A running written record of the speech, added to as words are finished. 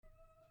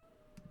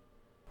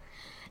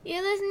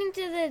You're listening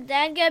to the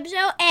Dad Gab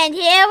Show, and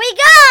here we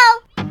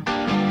go!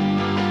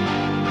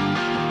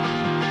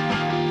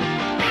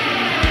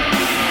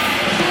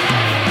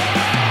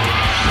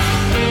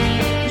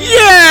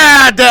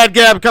 Yeah, Dad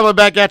Gab coming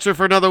back at you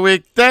for another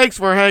week. Thanks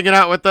for hanging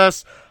out with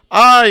us.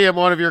 I am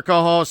one of your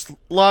co-hosts,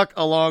 Luck,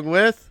 along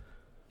with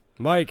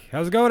Mike.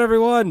 How's it going,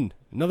 everyone?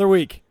 Another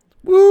week.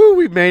 Woo,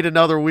 we made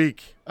another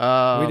week.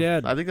 We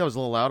did. I think that was a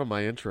little out of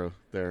my intro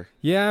there.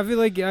 Yeah, I feel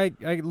like I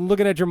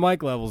looking at your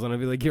mic levels, and I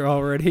feel like you're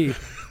already.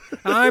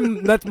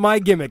 That's my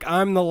gimmick.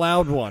 I'm the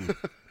loud one.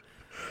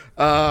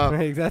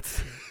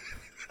 That's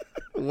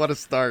what a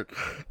start.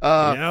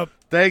 Yep.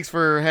 Thanks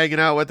for hanging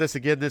out with us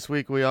again this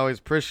week. We always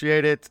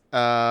appreciate it.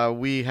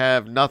 We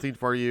have nothing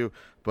for you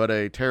but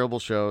a terrible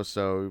show.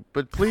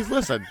 But please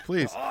listen.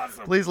 Please.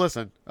 Awesome. Please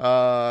listen.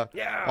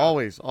 Yeah.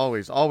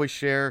 Always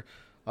share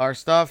our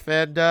stuff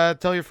and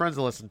tell your friends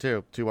to listen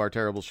too to our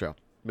terrible show.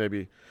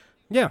 Maybe.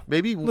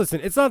 Listen,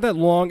 it's not that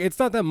long. It's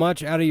not that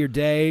much out of your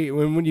day.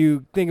 When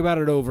you think about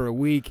it over a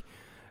week,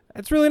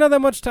 it's really not that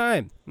much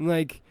time.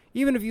 Like,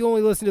 even if you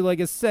only listen to like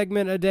a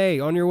segment a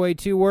day on your way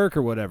to work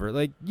or whatever,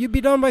 like you'd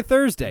be done by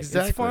Thursday.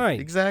 Exactly. It's fine.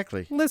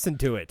 Exactly. Listen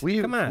to it.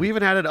 Come on. We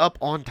even had it up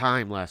on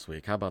time last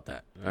week. How about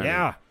that?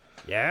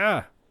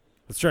 Yeah.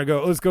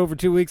 Let's go for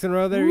 2 weeks in a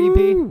row there,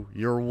 Woo!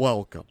 You're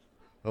welcome.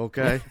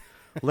 Okay.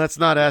 Let's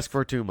not ask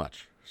for too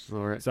much.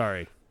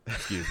 Sorry.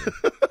 Excuse me.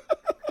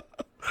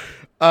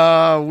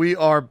 We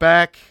are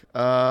back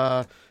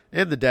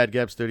in the Dad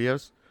Gab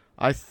Studios.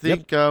 I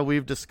think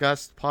we've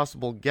discussed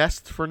possible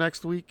guests for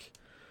next week.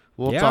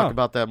 We'll talk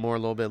about that more a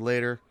little bit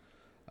later.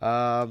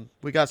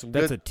 We got some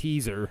That's a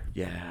teaser.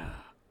 Yeah.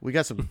 We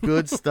got some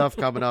good stuff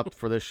coming up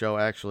for this show,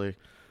 actually.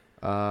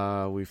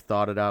 We've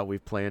thought it out.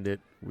 We've planned it.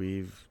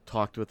 We've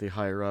talked with the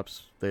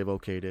higher-ups. They've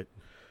okayed it.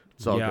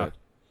 It's all good.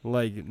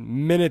 Like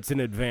minutes in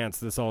advance,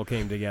 this all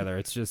came together.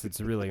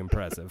 It's really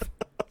impressive.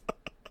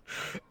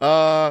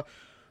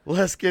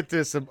 Let's get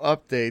to some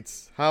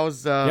updates. How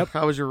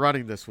was your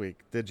running this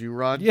week? Did you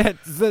run? Yeah,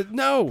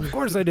 no, of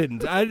course I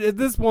didn't. At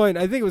this point,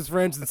 I think it was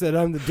French that said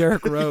I'm the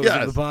Derek Rose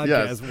of the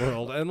podcast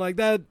world, and like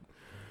that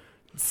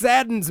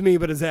saddens me,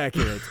 but is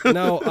accurate.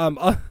 No,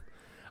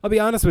 I'll be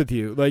honest with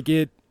you. Like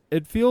it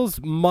feels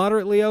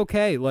moderately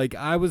okay. Like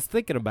I was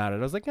thinking about it. I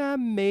was like,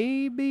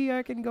 maybe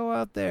I can go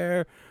out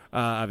there.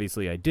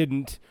 Obviously, I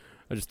didn't.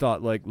 I just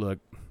thought, like, look,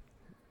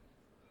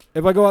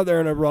 if I go out there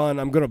and I run,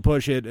 I'm going to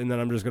push it, and then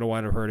I'm just going to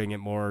wind up hurting it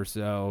more.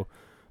 So,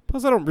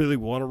 plus, I don't really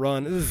want to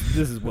run.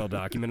 This is well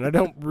documented. I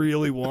don't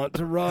really want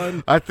to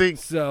run. I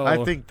think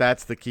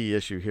that's the key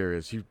issue here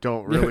is you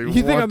don't really want to run.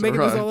 You think I'm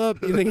making this all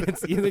up? You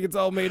think it's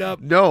all made up?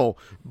 No,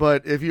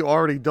 but if you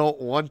already don't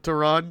want to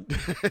run,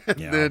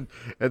 and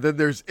then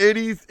there's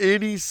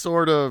any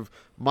sort of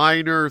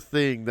minor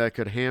thing that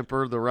could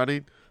hamper the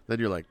running, then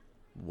you're like,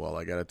 well,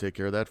 I got to take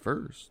care of that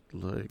first.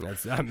 Like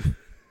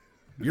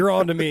you're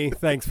on to me.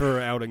 Thanks for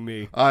outing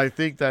me. I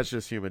think that's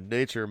just human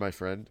nature, my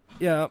friend.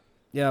 Yeah.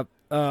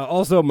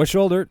 Also, my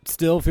shoulder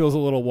still feels a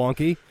little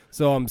wonky,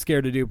 so I'm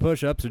scared to do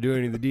push-ups or do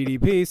any of the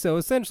DDP. So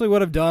essentially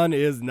what I've done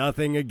is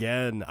nothing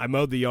again. I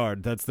mowed the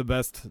yard. That's the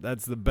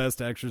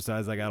best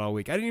exercise I got all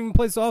week. I didn't even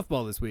play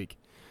softball this week.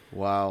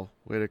 Wow.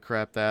 Way to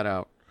crap that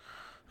out.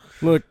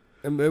 Look,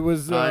 it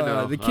was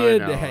the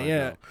kid. I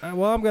know.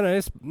 Well, I'm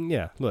going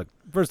to, look.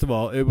 First of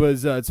all, it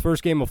was its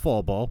first game of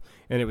fall ball,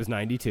 and it was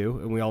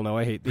 92, and we all know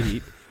I hate the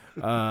heat,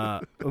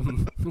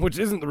 which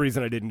isn't the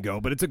reason I didn't go,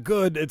 but it's a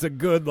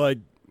good like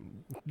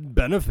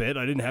benefit.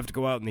 I didn't have to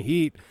go out in the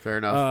heat. Fair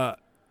enough.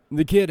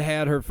 The kid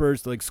had her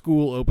first like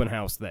school open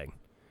house thing,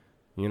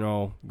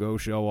 go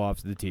show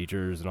off to the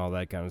teachers and all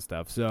that kind of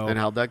stuff. So and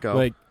how'd that go?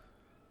 Like,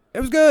 it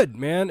was good,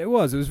 man. It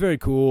was very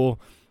cool.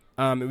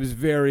 It was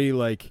very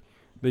like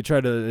they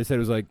said it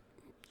was like.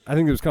 I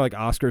think it was kind of like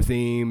Oscar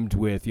themed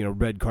with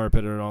red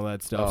carpet and all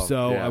that stuff.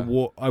 I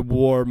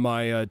wore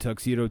my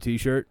tuxedo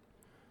T-shirt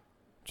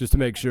just to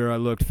make sure I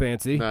looked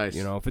fancy. Nice.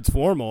 If it's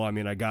formal, I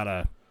mean I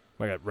got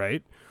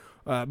right.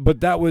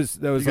 But that was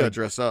you like, gotta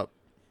dress up.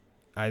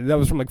 That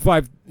was from like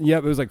 5.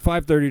 Yep, it was like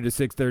 5:30 to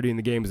 6:30, and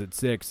the game was at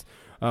 6.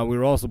 We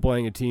were also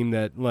playing a team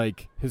that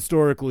like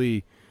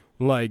historically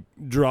like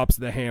drops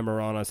the hammer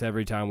on us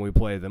every time we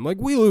play them. Like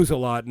we lose a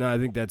lot, and I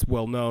think that's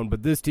well known.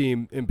 But this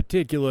team in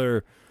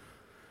particular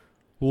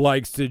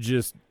likes to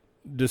just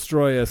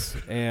destroy us,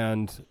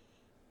 and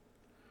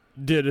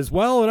did as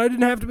well, and I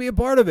didn't have to be a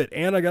part of it,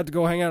 and I got to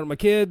go hang out at my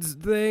kids'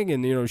 thing,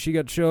 and she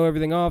got to show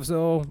everything off,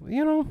 so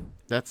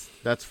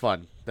that's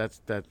fun.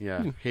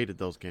 Hated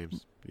those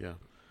games. Yeah.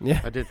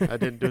 I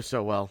didn't do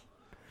so well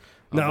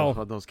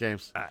on those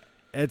games.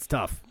 It's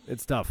tough.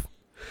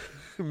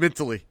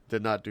 Mentally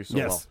did not do so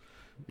well.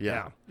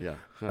 Yeah.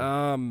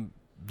 Huh.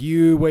 Do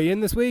you weigh in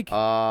this week?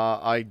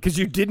 Because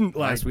you didn't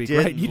last week,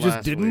 right? You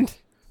just didn't? Week.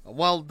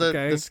 Well,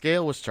 the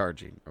scale was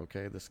charging.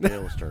 Okay, the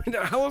scale was charging.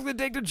 How long did it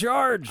take to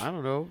charge? I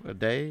don't know, a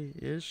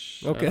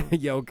day-ish. Okay,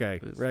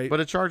 okay, right. But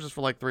it charges for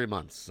like 3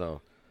 months,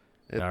 so.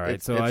 All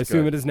right, so I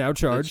assume it is now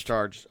charged. It's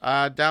charged.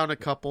 Down a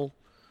couple.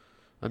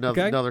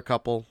 Another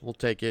couple. We'll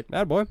take it.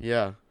 Attaboy.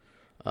 Yeah.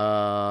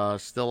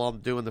 Still I'm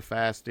doing the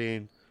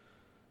fasting.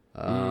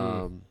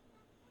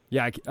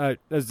 Yeah,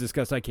 as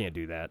discussed, I can't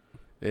do that.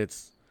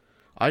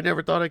 I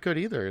never thought I could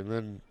either, and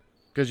then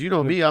because you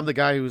know me, I'm the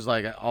guy who's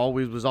like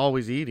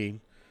always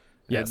eating,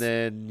 yes.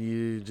 And then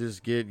you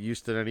just get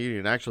used to not eating.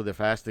 And actually, the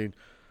fasting,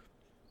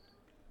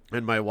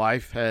 and my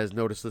wife has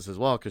noticed this as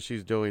well because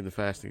she's doing the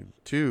fasting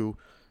too.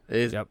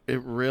 It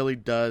really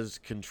does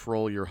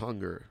control your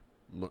hunger,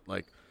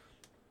 like,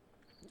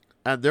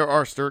 and there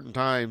are certain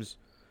times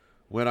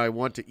when I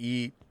want to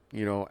eat,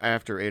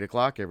 after 8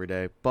 o'clock every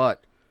day,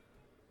 but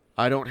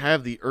I don't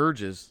have the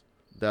urges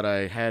that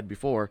I had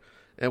before.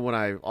 And what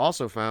I've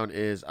also found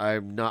is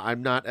I'm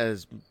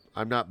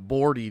not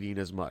bored eating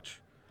as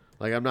much.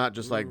 Like I'm not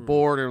just like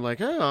bored and like,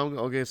 hey,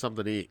 I'll get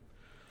something to eat.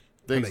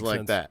 Things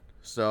like that.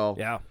 So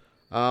yeah.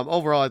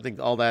 Overall, I think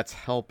all that's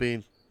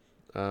helping.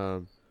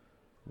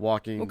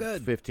 Walking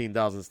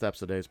 15,000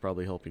 steps a day is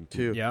probably helping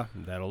too. Yeah,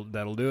 that'll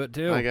do it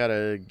too. I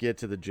gotta get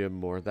to the gym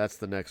more. That's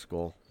the next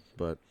goal.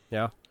 But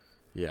yeah.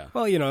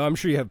 Well, I'm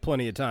sure you have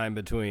plenty of time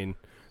between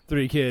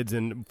 3 kids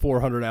and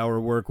 400-hour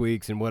work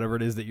weeks and whatever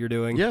it is that you're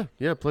doing. Yeah,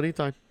 plenty of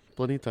time.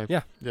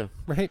 Yeah,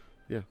 right.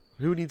 Yeah.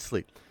 Who needs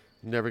sleep?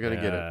 Never gonna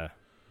get it.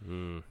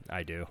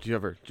 I do. Did you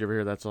ever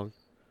hear that song?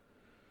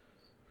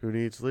 Who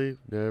needs sleep?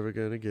 Never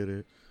gonna get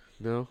it.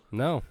 No.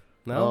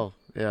 Oh,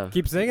 yeah.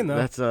 Keep singing though.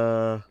 That's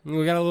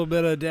we got a little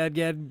bit of Dad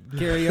Gad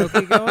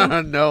karaoke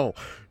going. No.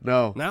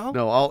 I'll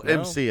No?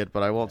 MC it,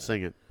 but I won't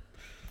sing it.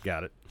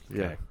 Got it.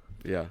 Yeah. Okay.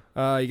 Yeah.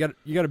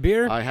 You got a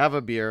beer? I have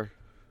a beer.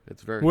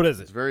 What is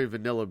it? It's very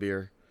vanilla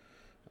beer.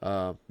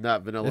 Not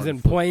vanilla. As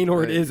in plain,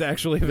 or it is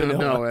actually vanilla?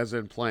 No, as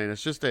in plain.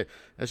 It's just a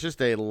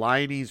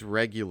Liney's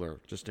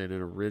regular, just an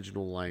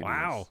original Liney's.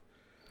 Wow.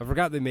 I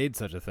forgot they made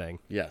such a thing.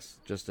 Yes,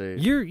 just a.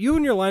 You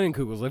and your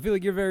Leinenkugels. I feel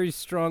like you're very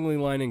strongly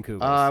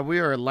Leinenkugels. We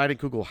are a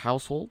Leinenkugel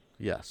household.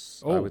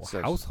 Yes. Oh, I would say.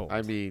 household.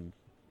 I mean,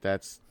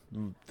 that's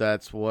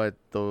what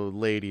the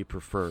lady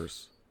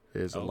prefers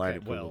is a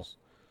Leinenkugels. Well.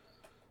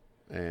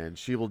 And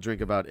she will drink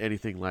about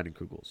anything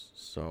Leinenkugels.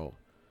 So.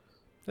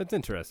 That's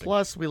interesting.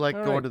 Plus, we like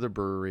going to the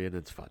brewery, and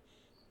it's fun.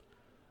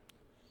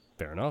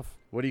 Fair enough.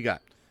 What do you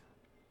got?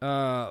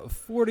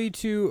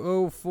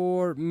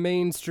 4204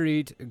 Main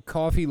Street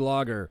Coffee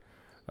Lager.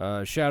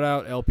 Shout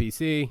out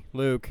LPC,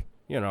 Luke.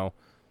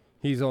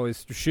 He's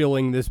always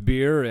shilling this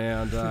beer,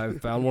 and I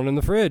found one in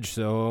the fridge,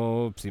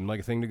 so it seemed like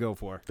a thing to go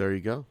for. There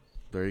you go.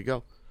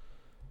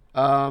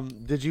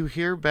 Did you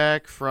hear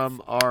back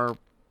from our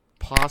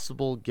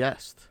possible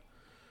guest?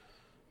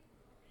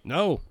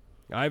 No,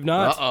 I've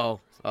not.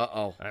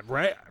 Uh-oh.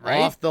 Right?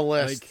 Off the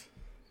list.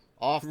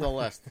 Off the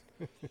list.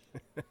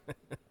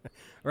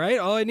 Right?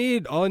 All I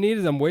need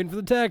is I'm waiting for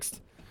the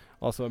text.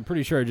 Also, I'm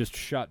pretty sure I just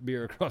shot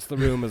beer across the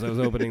room as I was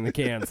opening the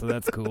can, so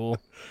that's cool.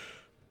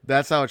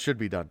 That's how it should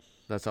be done.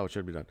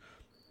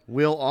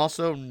 We'll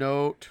also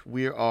note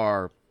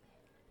we're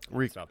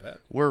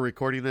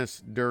recording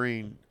this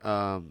during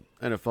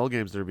NFL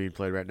games that are being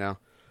played right now.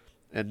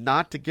 And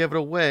not to give it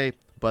away,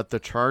 but the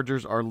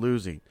Chargers are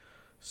losing.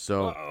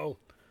 So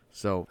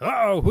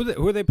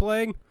who are they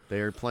playing? They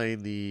are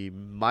playing the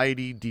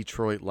mighty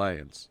Detroit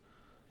Lions.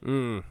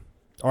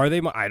 Are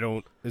they?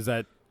 Was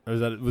that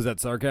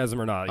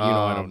sarcasm or not?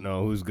 I don't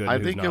know who's good. I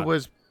and who's think not. it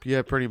was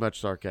pretty much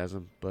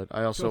sarcasm, but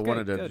I also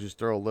wanted to just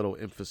throw a little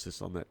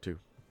emphasis on that too.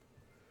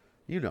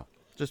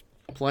 Just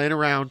playing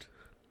around.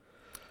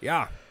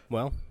 Yeah.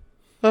 Well,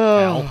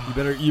 Al,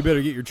 you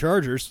better get your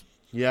Chargers.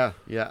 Yeah.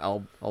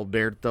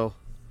 Alberto.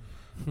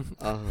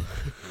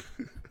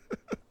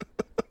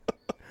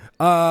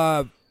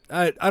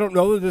 I don't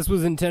know that this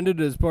was intended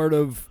as part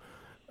of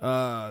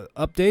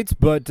updates,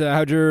 but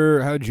how'd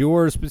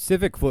your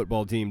specific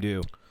football team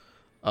do?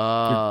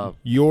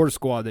 Your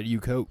squad that you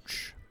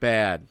coach.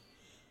 Bad.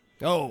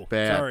 Oh,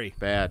 bad. Sorry.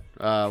 Bad.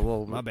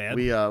 Well, my bad.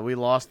 We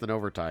lost in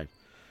overtime,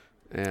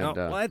 and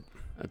what?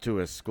 To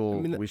a school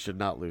we should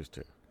not lose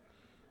to.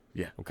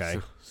 Yeah. Okay.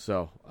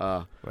 So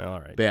well, all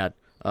right. Bad.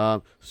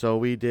 So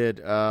we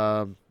did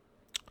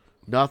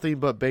nothing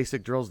but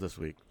basic drills this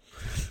week.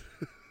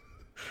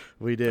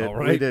 We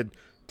did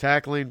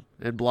tackling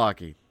and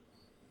blocking.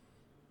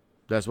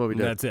 That's what we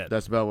did. That's it.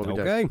 That's about what we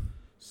did. Okay.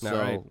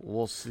 So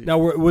we'll see. Now,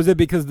 was it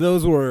because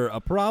those were a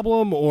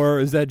problem, or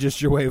is that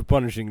just your way of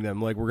punishing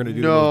them? Like, we're going to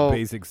do the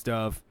basic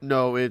stuff?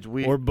 No,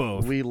 or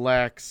both. We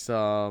lack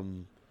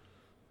some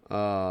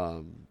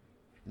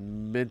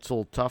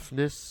mental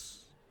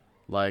toughness,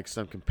 like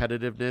some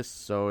competitiveness.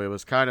 So it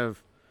was kind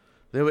of,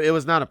 it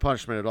was not a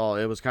punishment at all.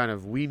 It was kind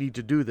of, we need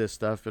to do this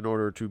stuff in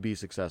order to be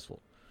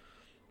successful.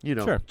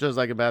 Sure. Just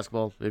like in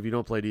basketball, if you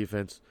don't play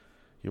defense,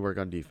 you work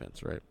on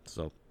defense, right?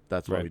 So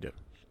that's what we do.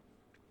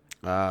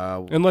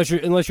 Unless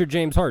you're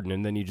James Harden,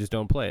 and then you just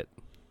don't play it.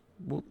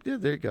 Well, yeah,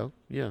 there you go.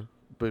 Yeah,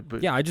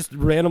 but yeah, I just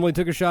randomly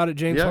took a shot at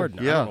James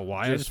Harden. Yeah, I don't know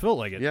why. I just felt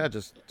like it. Yeah,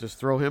 just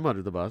throw him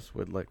under the bus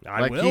with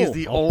I will. He's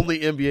the only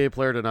NBA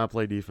player to not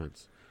play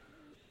defense.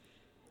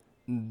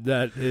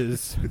 That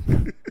is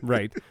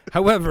right.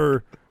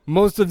 However,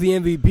 most of the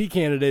MVP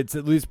candidates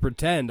at least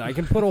pretend. I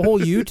can put a whole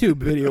YouTube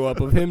video up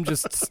of him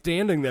just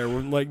standing there,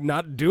 like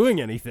not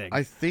doing anything.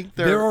 I think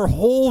there are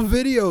whole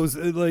videos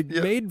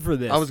made for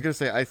this. I was gonna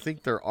say I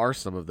think there are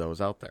some of those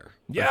out there.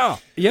 Yeah.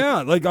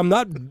 Like I'm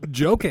not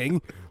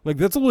joking. Like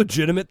that's a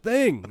legitimate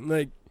thing.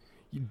 Like,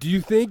 do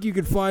you think you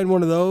could find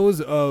one of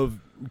those of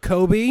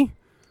Kobe?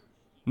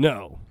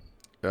 No.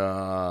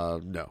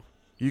 No.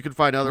 You can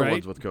find other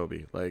ones with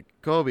Kobe. Like,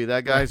 Kobe,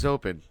 that guy's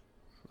open.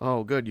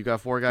 Oh, good. You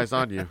got 4 guys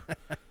on you.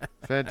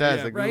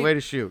 Fantastic. Yeah, right? Way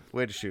to shoot.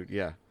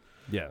 Yeah.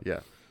 Yeah.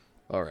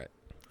 All right.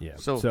 Yeah.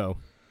 So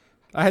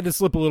I had to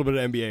slip a little bit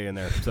of NBA in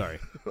there. Sorry.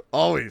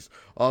 Always.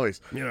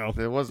 You know.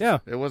 It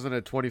wasn't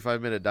a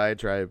 25-minute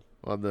diatribe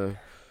on the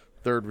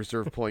third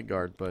reserve point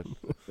guard, but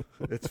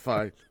it's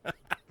fine.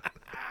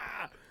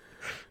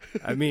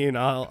 I mean,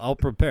 I'll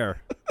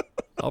prepare.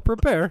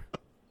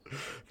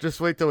 Just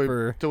wait till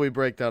we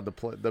break down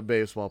the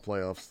baseball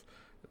playoffs.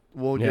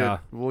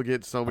 We'll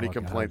get so many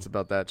complaints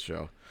about that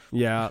show.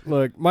 Yeah,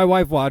 look, my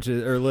wife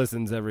watches or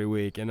listens every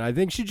week, and I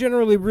think she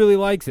generally really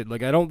likes it.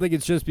 Like, I don't think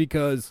it's just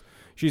because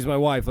she's my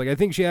wife. Like, I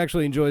think she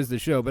actually enjoys the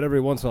show, but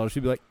every once in a while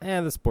she'd be like,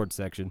 the sports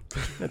section.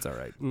 That's all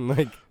right.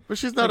 But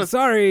she's not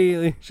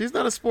she's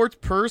not a sports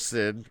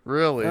person,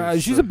 really.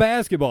 She's a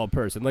basketball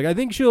person. Like, I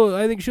think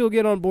she'll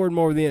get on board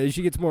more with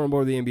she gets more on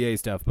board with the NBA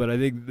stuff, but I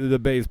think the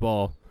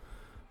baseball,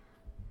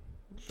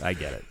 I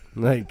get it.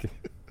 Like,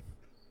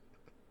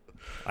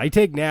 I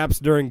take naps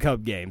during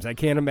Cub games. I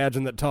can't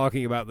imagine that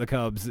talking about the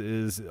Cubs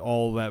is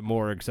all that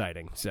more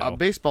exciting. So a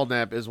baseball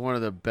nap is one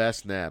of the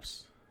best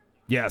naps.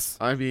 Yes.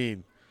 I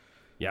mean,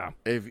 yeah.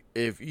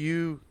 If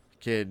you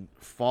can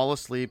fall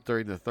asleep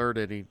during the 3rd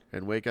inning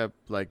and wake up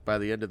like by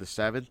the end of the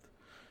 7th,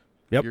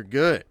 you're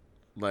good.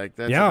 Like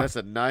that's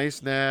a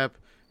nice nap.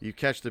 You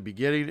catch the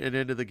beginning and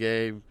end of the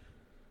game.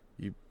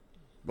 You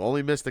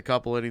only missed a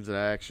couple innings of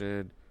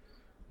action.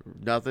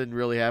 Nothing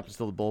really happens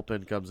till the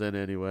bullpen comes in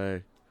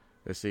anyway.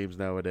 It seems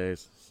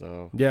nowadays.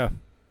 So yeah.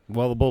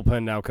 Well, the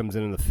bullpen now comes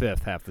in the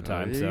 5th half the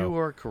time. You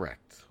are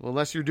correct. Well,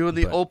 unless you're doing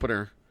the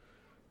opener,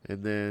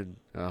 and then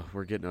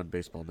we're getting on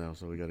baseball now,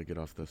 so we got to get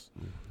off this.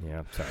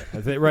 Yeah,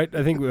 sorry.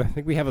 I think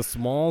we have a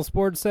small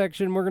sports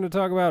section we're going to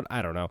talk about.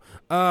 I don't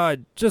know.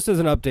 Just as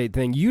an update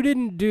thing, you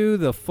didn't do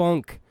the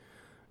funk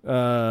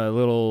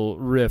little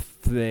riff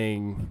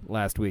thing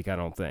last week, I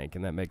don't think,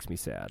 and that makes me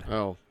sad.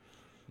 Oh,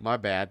 my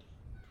bad.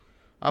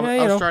 I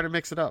was trying to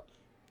mix it up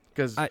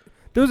because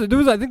there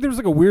was I think there was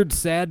like a weird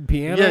sad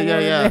piano in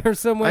there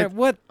somewhere.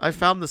 What? I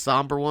found the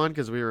somber one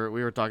because we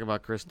were talking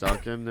about Chris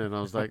Duncan, and I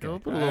was like, I'll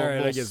put a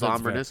little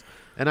somberness,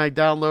 and I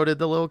downloaded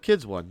the little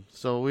kids one,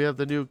 so we have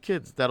the new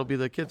kids. That'll be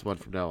the kids one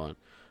from now on.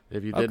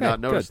 If you did not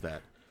notice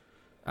that,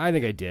 I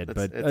think I did,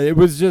 but it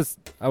was just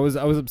I was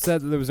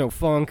upset that there was no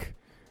funk,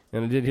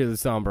 and I did hear the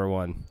somber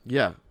one.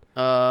 Yeah.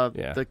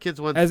 The kids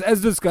one,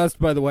 as discussed,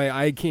 by the way.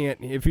 I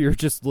can't. If you're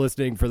just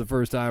listening for the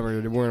first time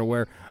or weren't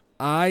aware,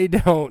 I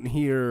don't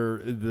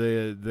hear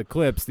the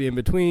clips, the in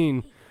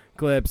between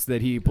clips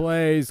that he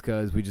plays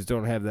because we just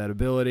don't have that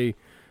ability.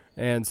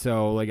 And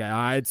so, like,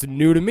 it's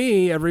new to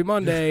me every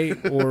Monday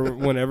or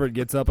whenever it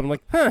gets up, and I'm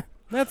like,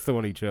 that's the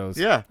one he chose.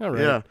 Yeah, all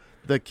right. Yeah.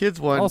 The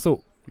kids one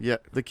also. Yeah,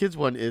 the kids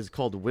one is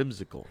called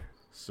Whimsical.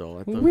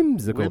 So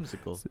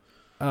Whimsical.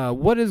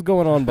 What is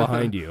going on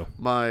behind you?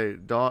 My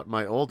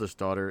oldest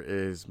daughter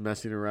is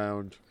messing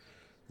around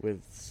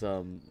with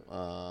some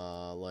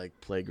like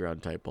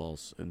playground type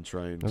balls and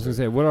trying. I was gonna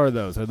say, what are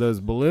those? Are those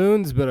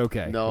balloons? But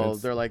okay. No,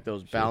 they're like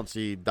those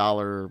bouncy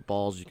dollar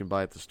balls you can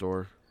buy at the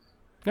store.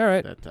 All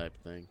right. That type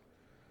of thing.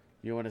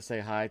 You want to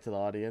say hi to the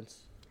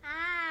audience?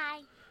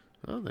 Hi.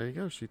 Oh, there you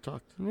go. She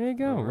talked. There you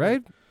go.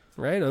 Right.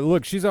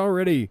 Look, she's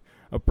already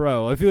a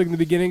pro. I feel like in the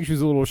beginning she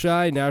was a little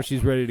shy. Now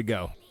she's ready to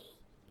go.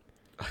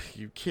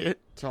 You can't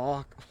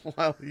talk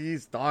while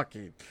he's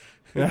talking.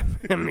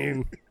 I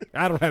mean,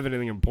 I don't have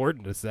anything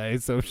important to say,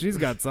 so if she's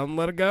got something,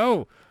 let it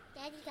go.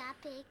 Daddy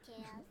got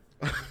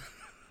pigtails.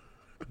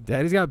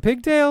 Daddy's got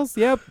pigtails?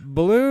 Yep,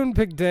 balloon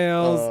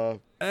pigtails.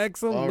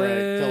 Excellent. All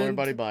right, tell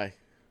everybody bye.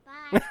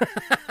 Bye.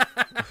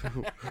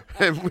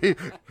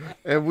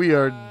 and we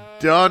are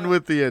done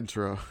with the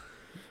intro.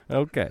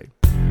 Okay.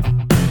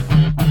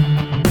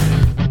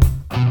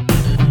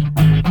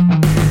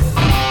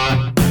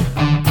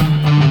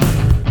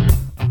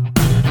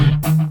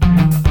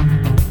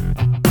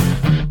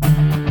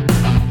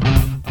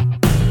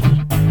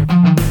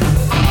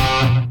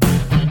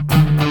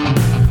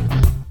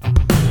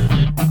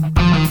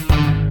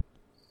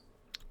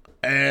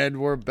 And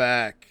we're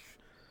back.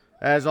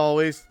 As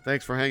always,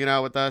 thanks for hanging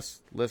out with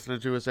us, listening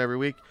to us every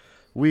week.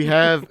 We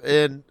have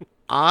an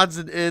odds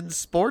and ends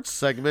sports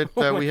segment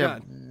that we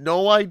have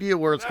no idea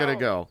where it's going to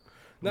go.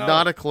 No.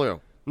 Not a clue.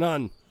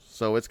 None.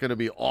 So it's going to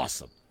be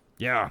awesome.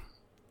 Yeah.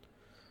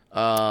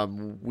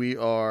 We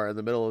are in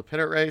the middle of the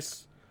pennant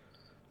race.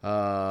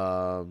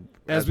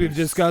 As we've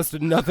discussed,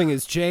 nothing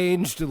has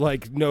changed.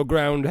 Like, no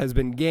ground has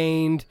been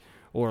gained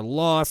or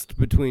lost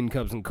between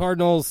Cubs and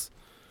Cardinals.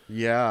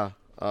 Yeah.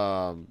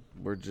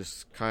 We're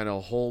just kind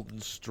of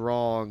holding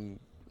strong.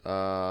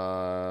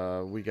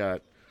 We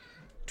got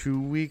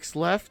 2 weeks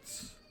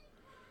left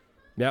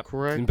Yep,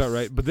 correct? seems about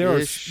right. But there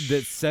are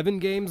 7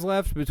 games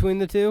left between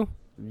the two?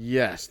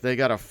 Yes, they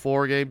got a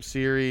 4-game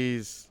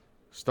series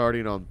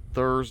starting on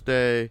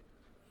Thursday,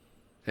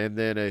 and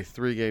then a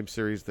 3-game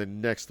series the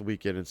next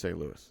weekend in St.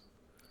 Louis.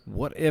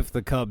 What if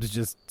the Cubs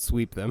just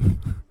sweep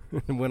them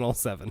and win all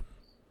 7?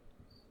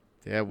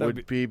 Yeah, it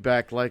would be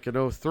back like in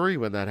 2003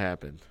 when that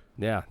happened.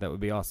 Yeah, that would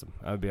be awesome.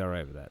 I would be all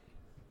right with that.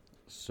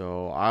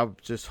 So I'm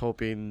just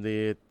hoping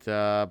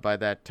that by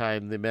that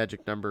time the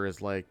magic number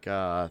is like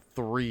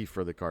 3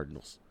 for the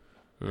Cardinals,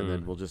 and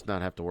then we'll just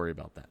not have to worry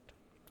about that.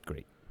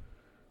 Great.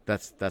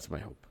 That's my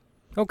hope.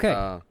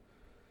 Okay.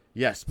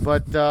 Yes,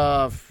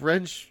 but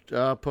French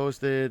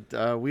posted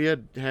we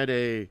had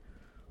a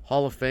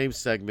Hall of Fame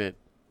segment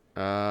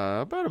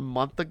about a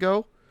month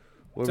ago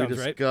where we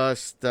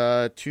discussed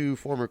 2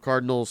 former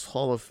Cardinals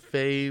Hall of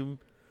Fame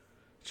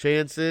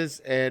chances,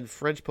 and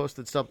French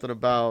posted something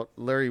about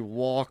Larry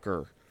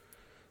Walker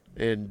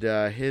and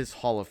his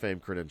Hall of Fame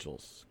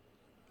credentials.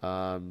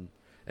 And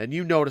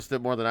you noticed it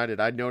more than I did.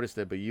 I noticed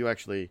it, but you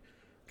actually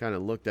kind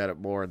of looked at it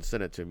more and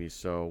sent it to me.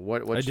 So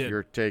what's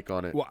your take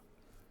on it? Well,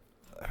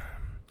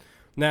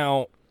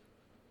 now,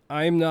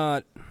 I'm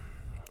not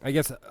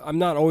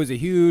always a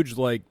huge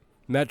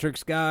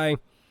metrics guy,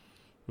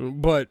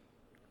 but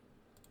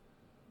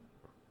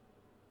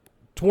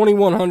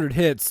 2,100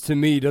 hits to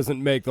me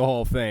doesn't make the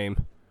Hall of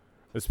Fame,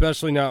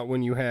 especially not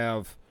when you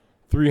have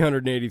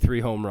 383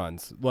 home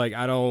runs.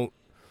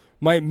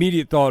 My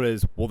immediate thought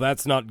is, well,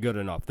 that's not good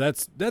enough.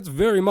 That's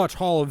very much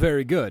Hall of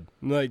Very Good.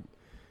 Was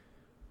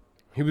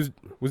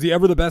he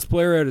ever the best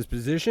player at his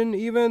position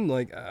even?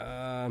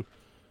 I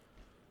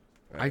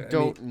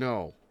don't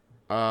know.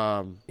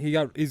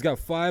 He's got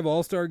 5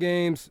 All-Star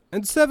games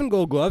and 7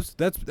 Gold Gloves.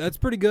 That's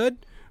pretty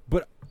good.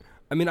 But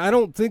I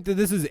don't think that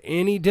this is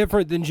any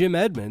different than Jim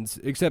Edmonds,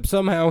 except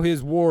somehow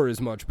his WAR is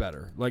much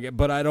better. I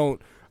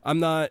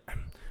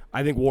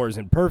think WAR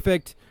isn't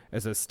perfect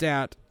as a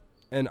stat,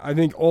 and I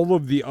think all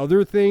of the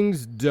other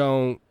things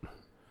don't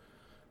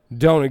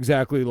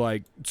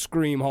exactly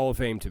scream Hall of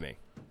Fame to me.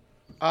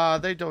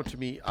 They don't to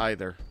me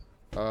either.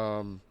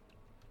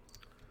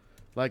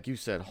 Like you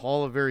said,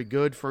 Hall of Very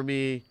Good for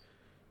me.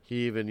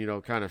 He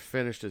even, kind of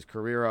finished his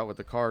career out with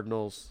the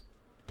Cardinals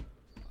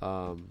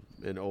in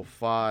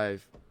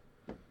 2005.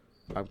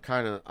 I'm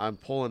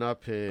pulling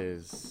up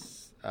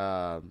his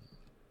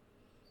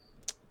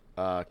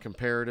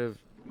comparative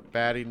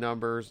batting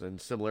numbers and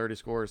similarity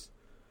scores.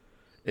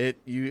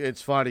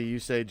 It's funny you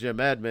say Jim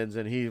Edmonds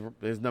and he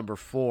is number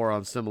 4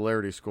 on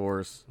similarity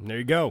scores. There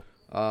you go.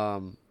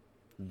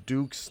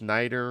 Duke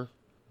Snider,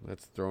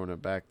 that's throwing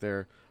it back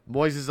there.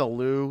 Moises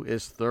Alou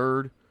is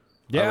 3rd.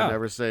 Yeah. I would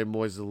never say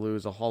Moises Alou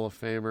is a Hall of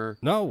Famer.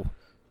 No.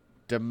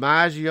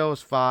 DiMaggio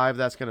is 5.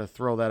 That's going to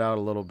throw that out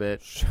a little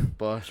bit.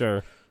 But,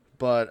 sure.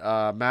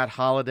 But Matt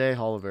Holliday,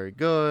 Hall of Very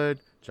Good.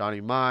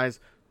 Johnny Mize.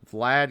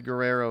 Vlad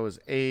Guerrero is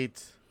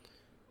 8.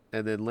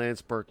 And then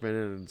Lance Berkman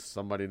and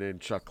somebody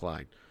named Chuck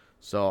Klein.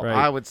 So right.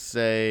 I would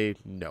say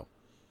no.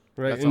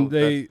 Right, that's and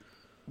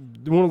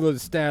one of the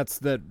stats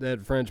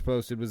that French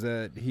posted was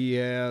that he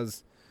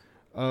has,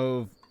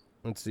 of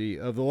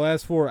the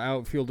last 4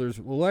 outfielders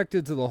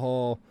elected to the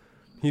Hall,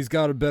 he's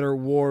got a better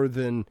WAR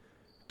than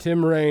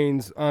Tim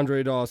Raines,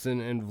 Andre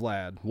Dawson, and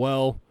Vlad.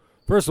 Well,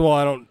 first of all,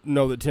 I don't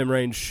know that Tim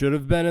Raines should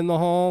have been in the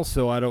Hall,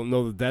 so I don't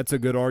know that that's a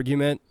good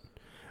argument.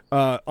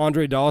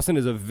 Andre Dawson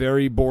is a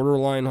very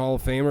borderline Hall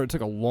of Famer. It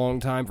took a long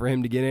time for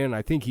him to get in.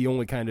 I think he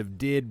only kind of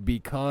did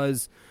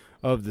because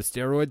of the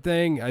steroid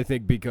thing. I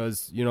think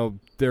because,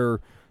 they're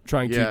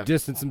trying to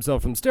distance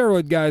themselves from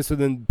steroid guys, so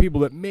then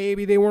people that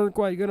maybe they weren't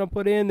quite going to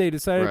put in, they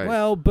decided, right.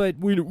 Well, but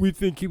we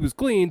think he was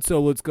clean,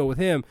 so let's go with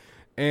him.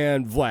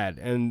 And Vlad.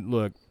 And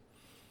look,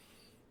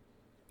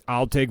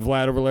 I'll take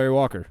Vlad over Larry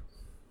Walker.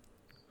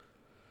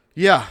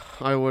 Yeah,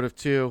 I would have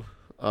too.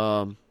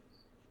 I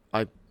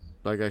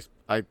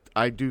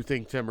do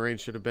think Tim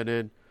Raines should have been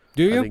in.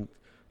 Do you?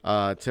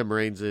 I think Tim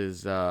Raines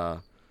is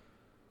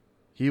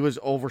he was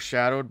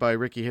overshadowed by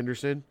Ricky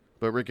Henderson,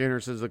 but Ricky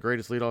Henderson is the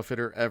greatest leadoff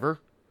hitter ever.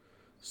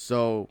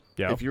 So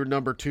if you're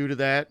number 2 to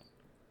that,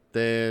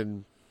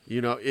 then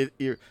your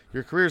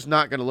career is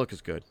not going to look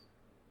as good.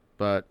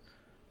 But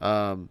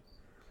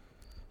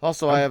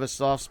also, I have a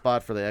soft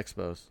spot for the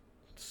Expos.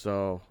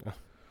 So,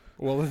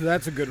 well,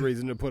 that's a good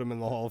reason to put him in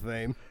the Hall of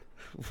Fame.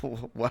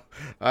 Well,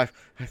 I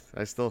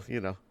still,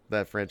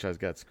 that franchise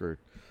got screwed.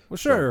 Well,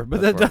 sure,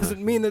 but that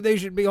doesn't mean that they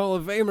should be Hall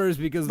of Famers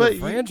because the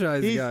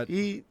franchise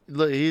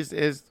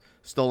his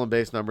stolen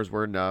base numbers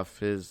were enough.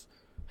 His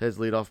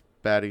leadoff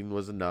batting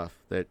was enough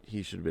that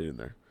he should have been in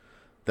there.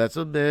 It's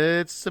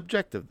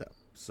subjective though.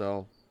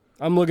 So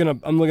I'm looking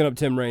up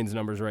Tim Raines'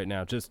 numbers right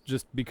now,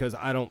 just because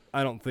I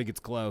don't think it's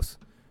close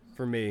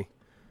for me.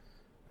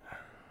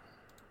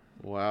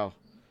 Wow,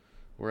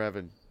 we're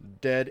having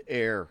dead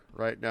air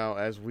right now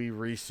as we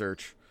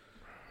research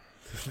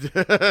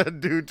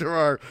due to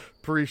our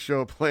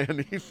pre-show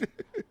planning.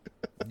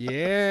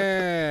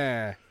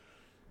 Yeah,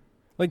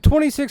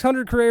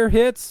 2,600 career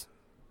hits.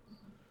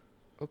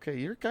 Okay,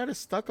 you're kind of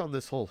stuck on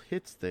this whole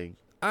hits thing.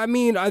 I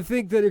mean, I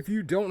think that if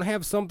you don't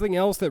have something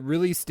else that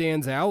really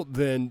stands out,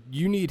 then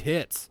you need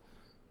hits,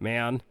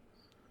 man.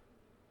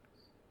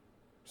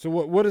 So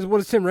what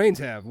does Tim Raines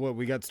have? What,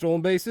 we got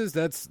stolen bases?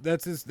 That's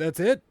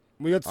it?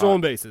 We got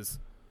stolen bases.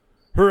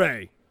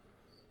 Hooray.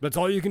 That's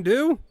all you can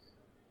do?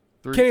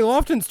 Kenny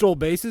Lofton stole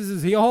bases.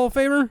 Is he a Hall of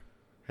Famer?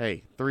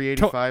 Hey,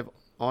 385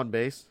 on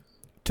base.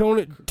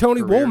 Tony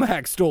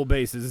Womack stole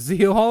bases. Is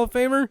he a Hall of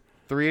Famer?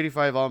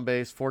 385 on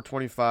base,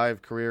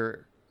 425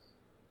 career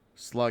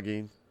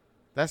slugging.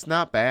 That's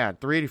not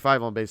bad.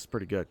 385 on base is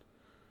pretty good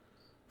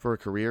for a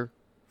career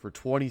for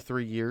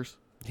 23 years.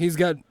 He's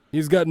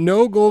got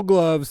no Gold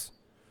Gloves,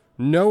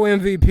 no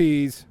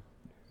MVPs,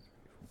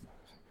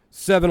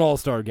 7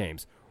 All-Star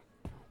games.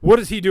 What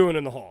is he doing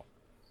in the Hall?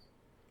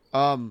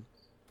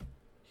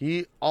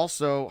 He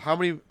also, how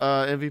many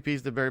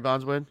MVPs did Barry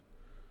Bonds win?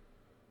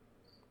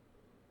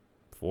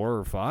 4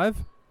 or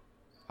 5?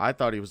 I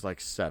thought he was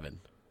like 7.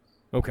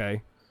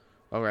 Okay.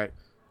 All right.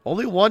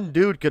 Only one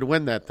dude could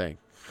win that thing.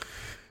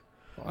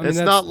 I mean, it's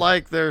not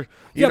like they're...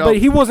 but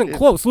he wasn't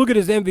close. Look at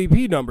his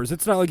MVP numbers.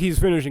 It's not like he's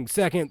finishing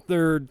 2nd,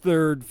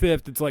 3rd,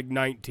 5th. It's like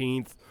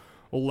 19th,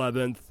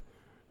 11th.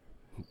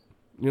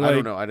 I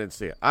don't know. I didn't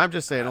see it. I'm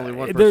just saying only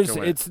one person can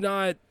win. It's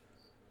not...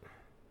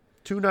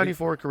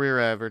 294 career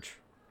average.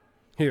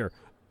 Here.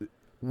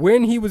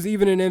 When he was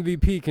even in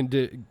MVP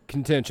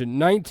contention,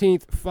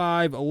 19th,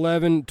 5,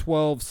 11,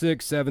 12,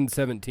 6, 7,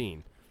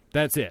 17.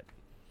 That's it.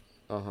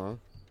 Uh-huh.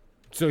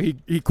 So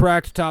he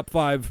cracked top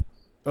 5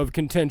 of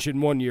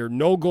contention one year.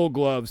 No Gold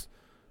Gloves.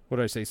 What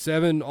did I say?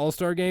 7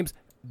 All-Star games.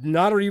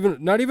 Not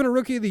even a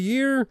Rookie of the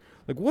Year.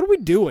 Like, what are we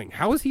doing?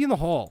 How is he in the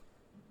Hall?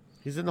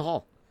 He's in the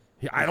Hall.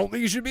 I don't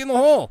think he should be in the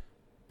Hall.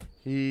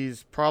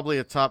 He's probably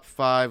a top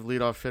 5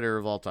 leadoff hitter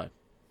of all time.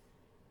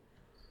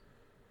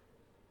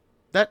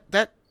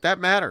 That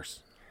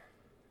matters.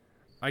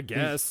 I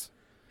guess.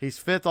 He's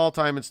 5th all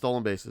time in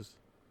stolen bases.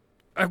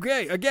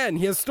 Okay, again,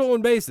 he has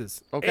stolen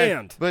bases.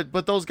 Okay,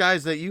 but those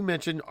guys that you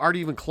mentioned aren't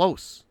even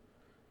close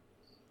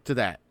to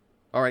that.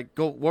 All right,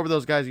 go. What were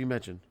those guys you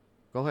mentioned?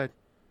 Go ahead.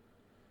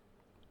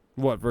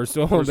 What, for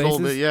stolen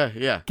bases?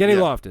 Yeah. Kenny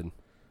Lofton.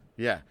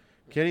 Yeah,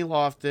 Kenny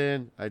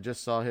Lofton. I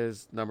just saw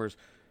his numbers.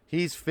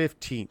 He's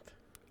 15th.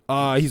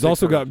 He's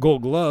also got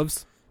Gold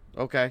Gloves.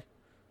 Okay,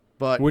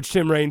 but which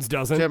Tim Raines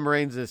doesn't. Tim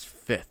Raines is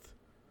 5th.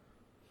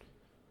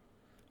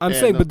 I'm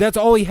saying, but that's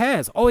all he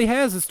has. All he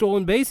has is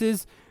stolen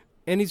bases,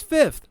 and he's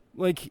 5th.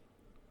 Like,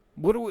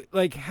 what do we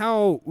like?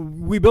 How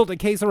we built a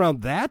case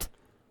around that?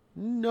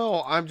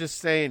 No, I'm just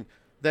saying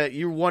that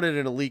you wanted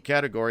an elite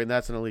category, and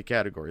that's an elite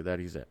category that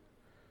he's in.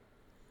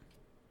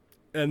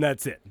 And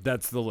that's it.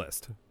 That's the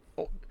list.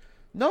 Oh,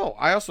 no,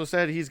 I also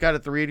said he's got a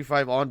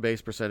 385 on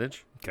base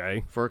percentage.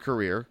 Okay. For a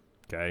career.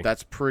 Okay.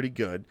 That's pretty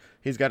good.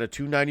 He's got a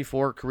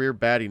 294 career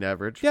batting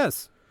average.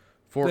 Yes.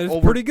 That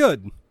is pretty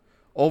good.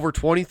 Over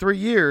 23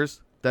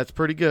 years. That's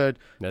pretty good.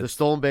 The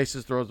stolen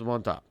bases throws him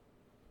on top.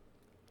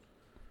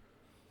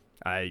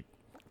 I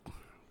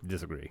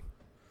disagree.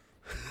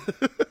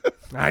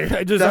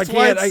 That's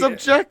why it's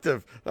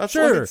subjective. That's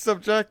why it's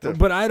subjective.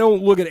 But I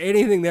don't look at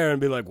anything there and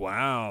be like,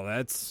 wow,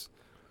 that's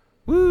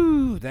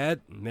like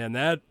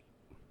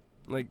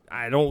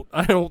I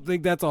don't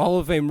think that's a Hall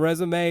of Fame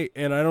resume,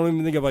 and I don't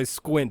even think if I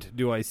squint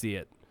do I see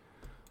it.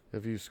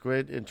 If you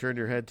squint and turn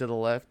your head to the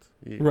left,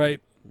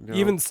 right? No,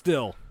 even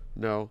still,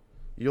 no.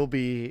 You'll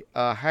be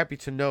happy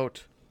to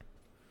note.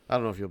 I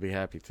don't know if you'll be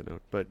happy to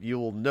note, but you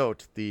will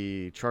note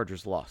the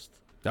Chargers lost.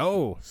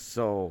 Oh,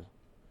 so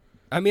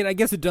I mean, I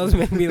guess it does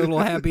make me a little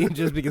happy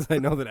just because I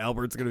know that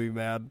Albert's going to be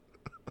mad.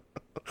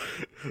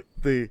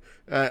 The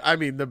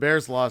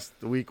Bears lost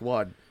week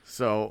 1,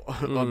 so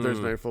on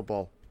Thursday Night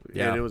Football,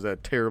 and it was a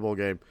terrible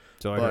game.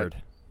 So I heard.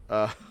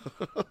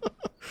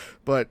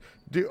 But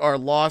our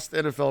lost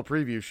NFL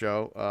preview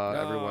show,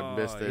 everyone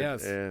missed it,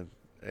 yes. and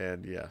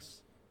yes.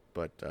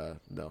 But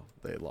no,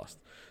 they lost.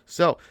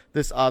 So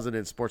this Oz and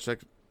In sports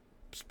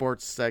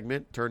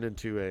segment turned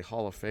into a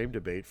Hall of Fame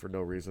debate for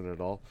no reason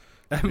at all.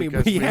 I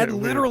mean, we had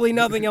literally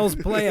nothing else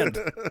planned.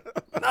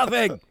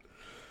 Nothing.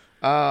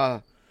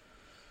 Well,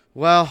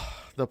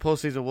 the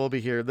postseason will be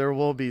here. There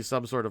will be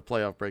some sort of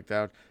playoff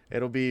breakdown.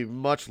 It'll be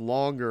much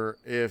longer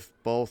if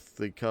both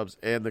the Cubs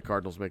and the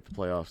Cardinals make the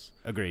playoffs.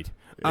 Agreed.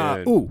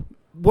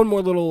 One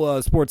more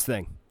little sports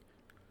thing,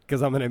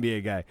 because I'm an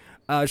NBA guy.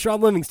 Sean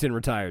Livingston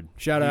retired.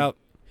 Shout out.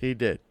 He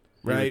did.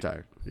 He right?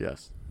 retired.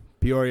 Yes.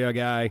 Peoria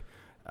guy.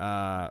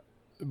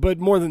 But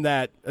more than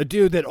that, a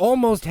dude that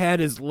almost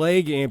had his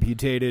leg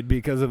amputated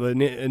because of a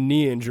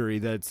knee injury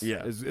that's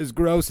as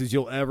gross as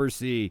you'll ever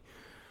see.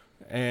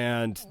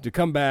 And to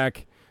come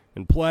back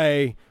and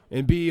play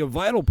and be a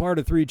vital part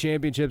of 3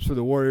 championships for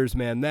the Warriors,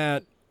 man,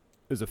 that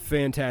is a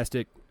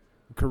fantastic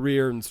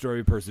career and story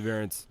of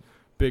perseverance.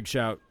 Big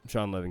shout,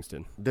 Sean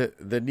Livingston.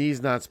 The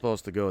knee's not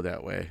supposed to go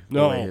that way.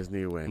 No, the way his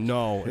knee went.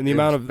 No, and the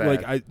amount of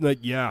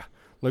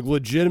like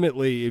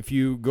legitimately, if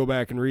you go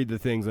back and read the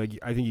things, like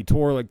I think he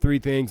tore like 3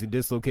 things and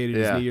dislocated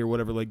his knee or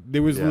whatever. Like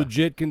there was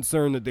legit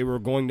concern that they were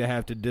going to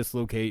have to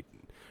dislocate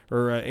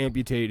or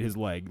amputate his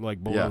leg,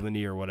 like below the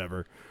knee or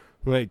whatever.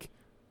 Like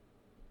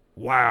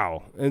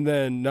wow. And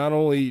then not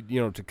only,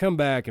 to come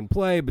back and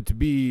play, but to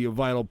be a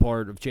vital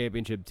part of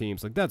championship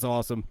teams. Like, that's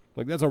awesome.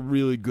 Like, that's a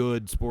really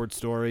good sports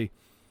story.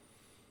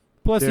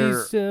 Plus,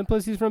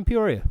 he's from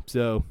Peoria,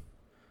 so.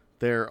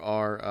 There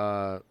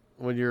are,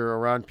 when you're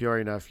around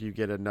Peoria enough, you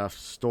get enough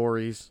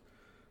stories,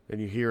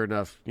 and you hear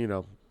enough,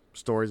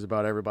 stories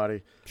about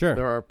everybody. Sure.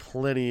 There are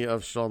plenty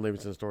of Shaun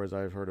Livingston stories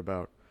I've heard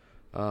about,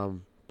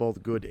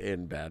 both good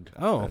and bad.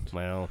 Oh,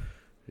 well.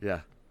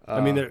 Yeah.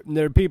 I mean,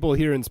 there are people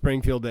here in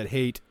Springfield that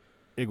hate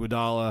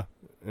Iguodala,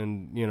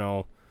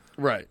 and,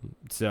 Right.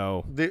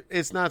 So.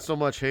 It's not so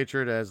much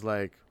hatred as,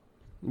 like.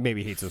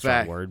 Maybe hate's a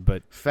strong word,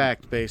 but.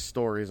 Fact-based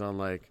stories on,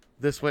 like,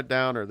 this went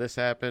down or this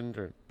happened,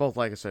 or both,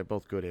 like I said,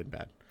 both good and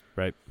bad.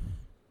 Right.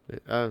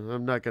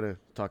 I'm not going to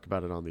talk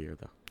about it on the air,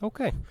 though.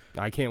 Okay.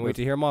 I can't wait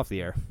to hear him off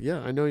the air. Yeah,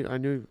 I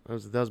knew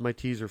that was my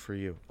teaser for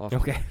you.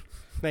 Okay.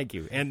 Thank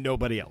you. And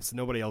nobody else.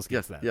 Nobody else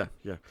gets that.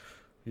 Yeah.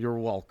 You're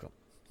welcome.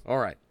 All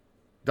right.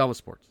 Done with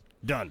sports.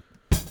 Done.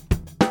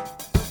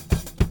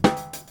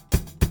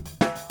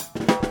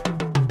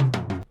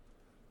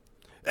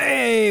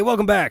 Hey,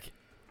 welcome back.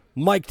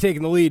 Mike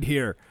taking the lead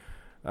here.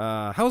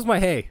 How's my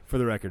hay, for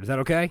the record? Is that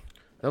okay?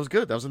 That was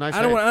good. That was a nice hay.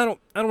 I don't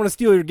want to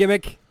steal your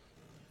gimmick.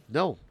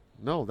 No,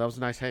 that was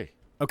a nice hay.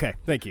 Okay,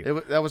 thank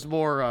you. That was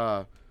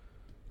more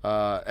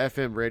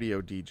FM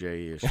radio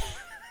DJ-ish. If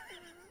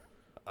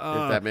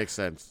that makes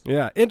sense.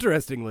 Yeah,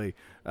 interestingly,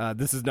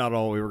 this is not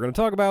all we were going to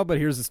talk about, but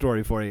here's the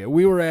story for you.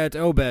 We were at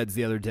Obed's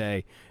the other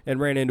day and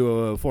ran into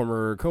a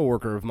former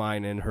coworker of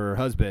mine and her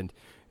husband,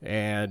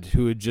 and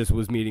who just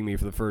was meeting me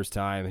for the first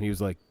time, and he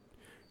was like,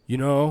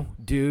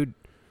 dude,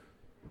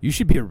 you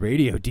should be a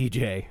radio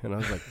DJ. And I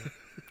was like,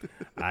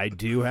 I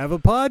do have a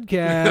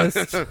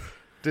podcast.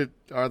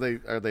 Are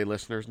they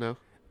listeners now?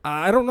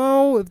 I don't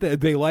know if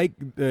they like,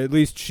 at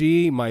least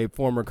she, my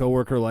former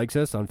coworker, likes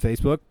us on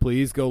Facebook.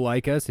 Please go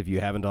like us if you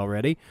haven't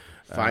already.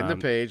 Find the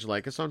page,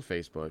 like us on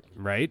Facebook.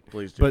 Right.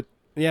 Please do. But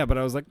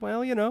I was like,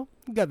 well,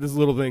 got this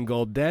little thing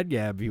called Dad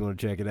Gab if you want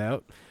to check it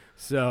out.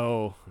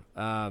 So,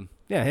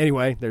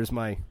 anyway, there's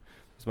my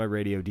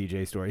radio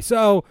DJ story.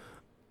 So,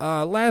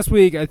 last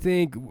week, I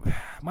think,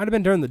 might have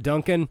been during the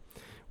Duncan,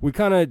 we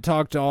kind of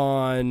talked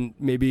on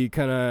maybe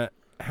kind of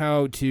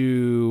how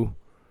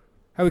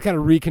we kind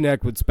of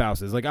reconnect with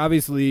spouses. Like,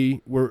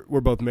 obviously,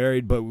 we're both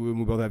married, but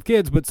we both have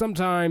kids. But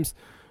sometimes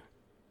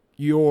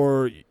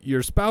your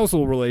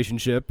spousal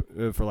relationship,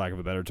 for lack of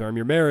a better term,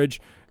 your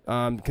marriage,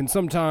 can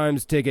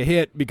sometimes take a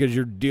hit because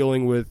you're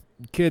dealing with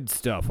kid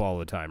stuff all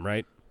the time,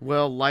 right?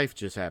 Well, life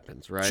just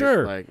happens, right?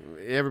 Sure. Like,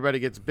 everybody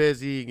gets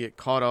busy, you get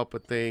caught up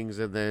with things,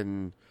 and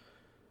then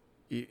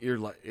you're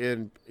like,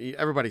 and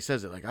everybody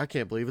says it, like, I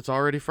can't believe it's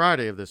already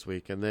Friday of this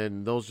week, and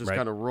then those just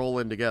kind of roll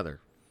in together.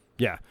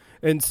 Yeah.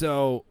 And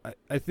so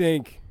I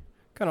think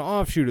kind of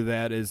offshoot of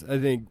that is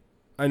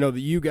I know that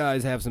you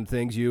guys have some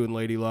things, you and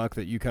Lady Luck,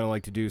 that you kind of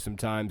like to do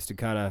sometimes to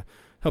kind of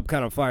help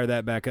kind of fire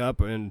that back up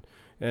and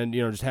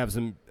just have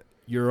some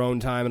your own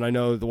time. And I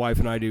know the wife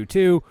and I do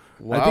too.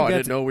 Wow, I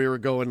didn't know we were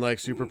going like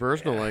super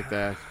personal like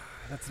that.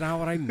 That's not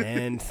what I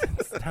meant.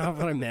 That's not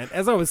what I meant.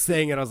 As I was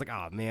saying it, I was like,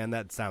 oh, man,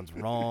 that sounds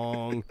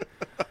wrong.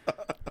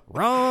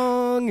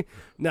 Wrong.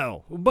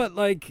 No, but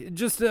like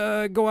just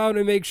go out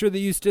and make sure that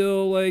you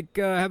still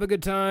have a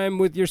good time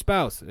with your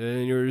spouse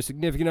and your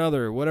significant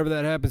other, whatever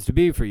that happens to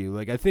be for you.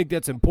 Like, I think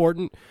that's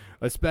important,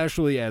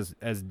 especially as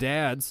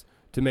dads,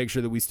 to make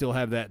sure that we still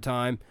have that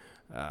time.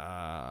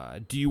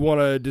 Do you want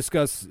to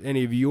discuss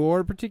any of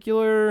your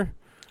particular?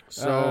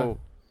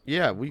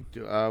 Yeah, we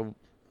do.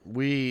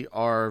 We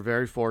are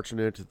very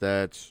fortunate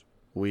that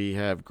we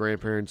have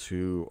grandparents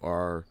who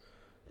are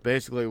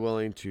basically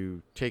willing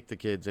to take the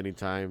kids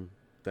anytime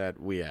that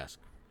we ask.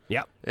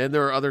 Yeah. And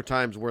there are other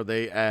times where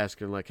they ask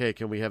and like, hey,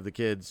 can we have the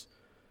kids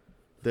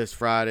this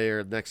Friday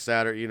or next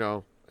Saturday,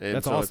 and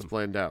that's so awesome. It's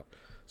planned out.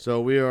 So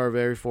we are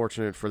very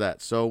fortunate for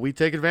that. So we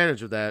take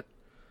advantage of that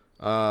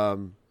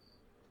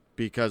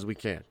because we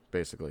can,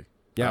 basically.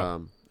 Yeah.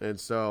 And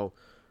so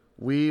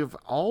we've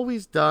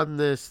always done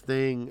this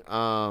thing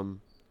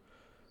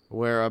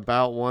where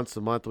about once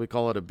a month we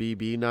call it a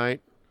BB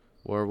night,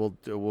 where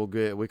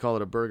we call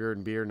it a burger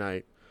and beer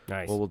night.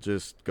 Nice. We'll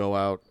just go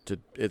out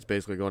it's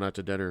basically going out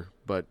to dinner,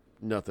 but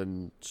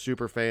nothing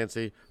super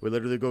fancy. We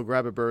literally go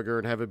grab a burger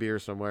and have a beer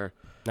somewhere.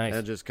 Nice.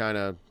 And just kind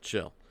of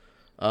chill.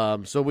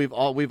 So we've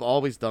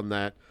always done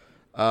that.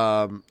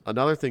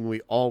 Another thing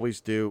we always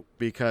do,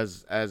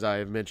 because as I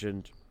have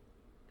mentioned,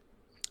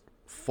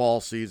 fall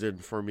season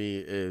for me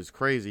is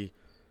crazy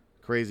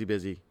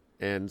busy.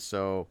 And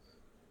so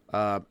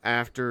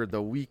after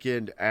the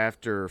weekend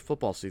after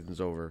football season's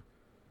over,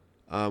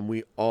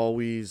 we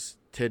always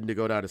tend to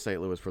go down to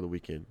St. Louis for the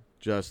weekend,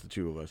 just the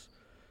two of us.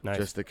 Nice.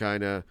 Just to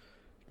kind of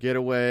get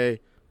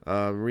away,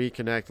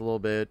 reconnect a little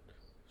bit.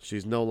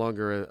 She's no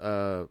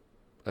longer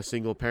a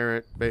single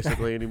parent,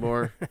 basically,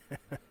 anymore.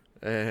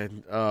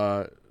 And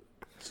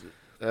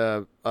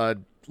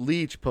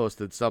Leach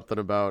posted something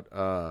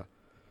about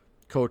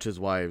coaches'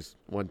 wives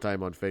one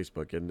time on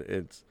Facebook, and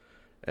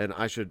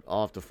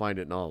I'll have to find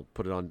it and I'll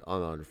put it on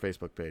our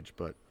Facebook page.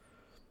 But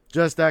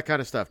just that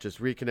kind of stuff, just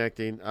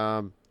reconnecting.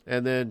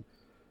 And then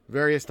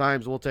various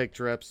times we'll take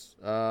trips.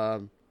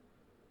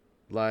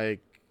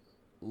 Like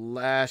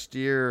last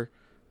year,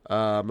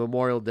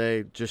 Memorial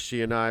Day, just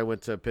she and I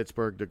went to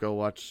Pittsburgh to go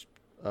watch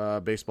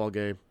a baseball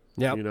game.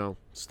 Yeah,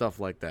 stuff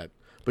like that.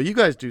 But you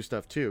guys do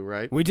stuff too,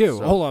 right? We do.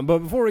 So. Hold on, but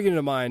before we get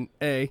into mine,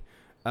 I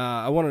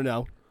want to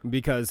know,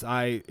 because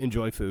I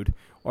enjoy food,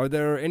 are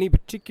there any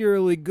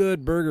particularly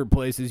good burger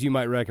places you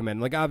might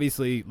recommend? Like,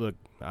 obviously, look,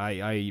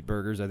 I eat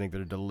burgers. I think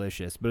they're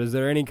delicious. But is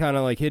there any kind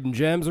of, like, hidden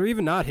gems or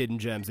even not hidden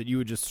gems that you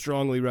would just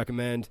strongly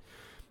recommend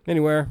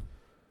anywhere?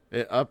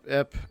 Up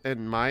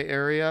in my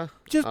area?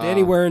 Just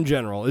anywhere in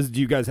general. Do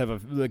you guys have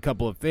a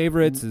couple of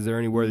favorites? Is there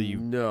anywhere that you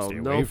stay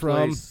away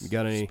from? You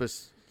got any?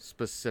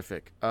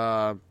 Specific.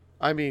 I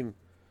mean,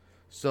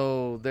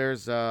 so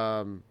there's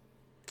a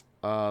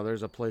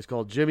place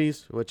called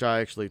Jimmy's, which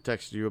I actually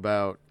texted you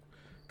about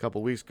a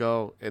couple weeks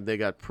ago, and they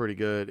got pretty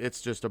good.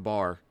 It's just a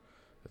bar.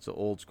 It's an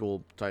old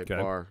school type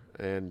bar,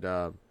 and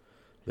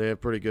they have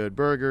pretty good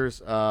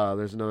burgers.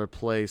 There's another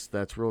place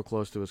that's real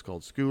close to us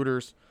called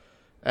Scooters.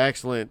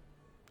 Excellent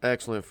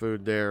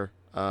food there.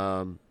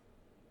 Then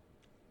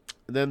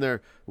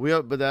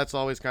but that's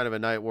always kind of a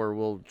night where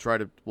we'll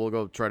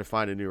go try to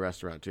find a new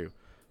restaurant too.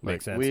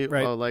 Makes sense.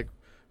 Right.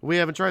 We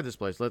haven't tried this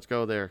place. Let's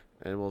go there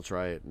and we'll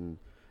try it and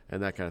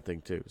that kind of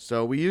thing too.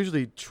 So we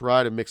usually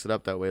try to mix it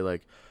up that way.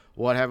 Like,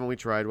 what haven't we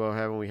tried? What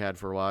haven't we had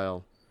for a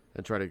while?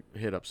 And try to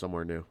hit up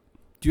somewhere new.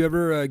 Do you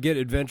ever get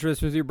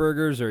adventurous with your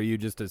burgers, or are you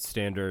just a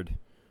standard?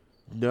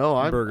 No,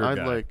 burger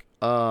guy?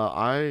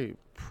 I'm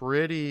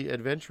pretty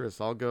adventurous.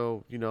 I'll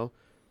go,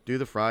 do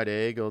the fried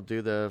egg. I'll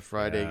do the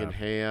fried egg and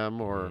ham,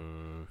 or,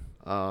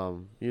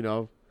 I'm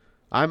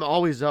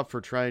always up for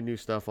trying new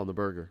stuff on the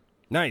burger.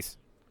 Nice.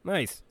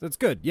 That's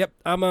good. Yep,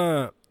 I'm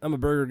a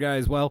burger guy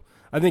as well.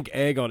 I think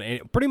egg on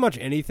pretty much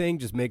anything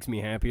just makes me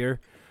happier.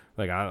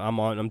 Like I'm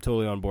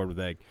totally on board with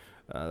egg.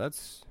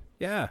 That's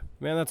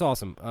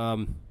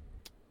awesome.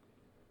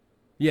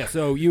 Yeah.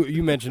 So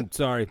you mentioned,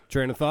 sorry,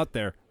 train of thought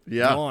there.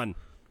 Yeah. Gone.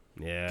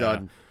 Yeah.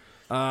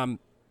 Done.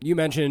 You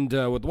mentioned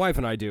what the wife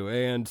and I do,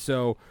 and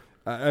so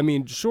I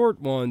mean, short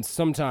ones.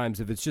 Sometimes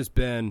if it's just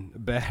been a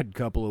bad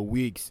couple of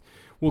weeks,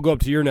 we'll go up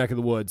to your neck of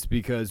the woods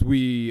because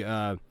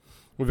we're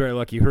very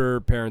lucky.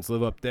 Her parents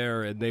live up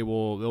there, and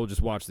they'll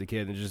just watch the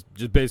kid and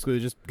just basically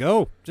just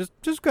go.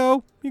 Just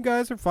go. You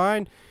guys are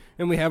fine.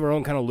 And we have our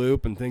own kind of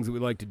loop and things that we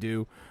like to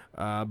do.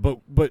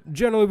 But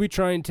generally we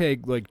try and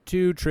take like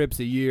 2 trips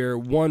a year,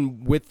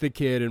 one with the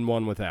kid and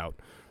one without.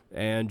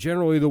 And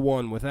generally the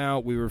one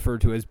without we refer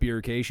to as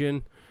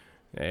beercation.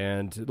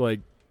 And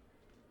like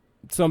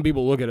some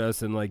people look at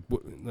us and like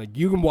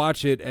you can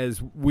watch it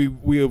as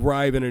we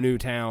arrive in a new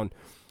town.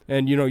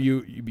 And,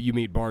 you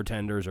meet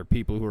bartenders or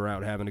people who are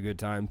out having a good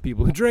time.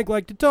 People who drink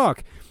like to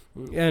talk.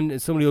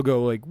 And somebody will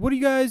go like, what are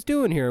you guys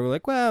doing here? And we're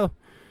like, well,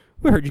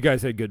 we heard you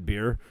guys had good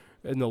beer.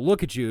 And they'll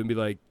look at you and be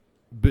like,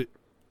 but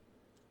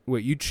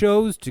wait, you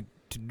chose to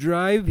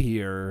drive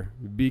here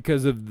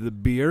because of the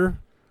beer?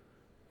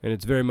 And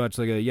it's very much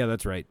like yeah,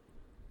 that's right.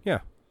 Yeah,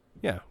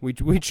 we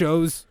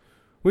chose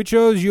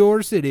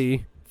your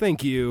city.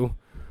 Thank you.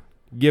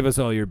 Give us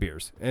all your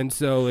beers. And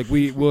so like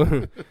we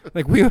will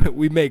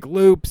we make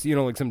loops,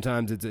 like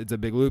sometimes it's a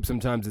big loop,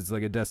 sometimes it's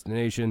like a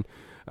destination.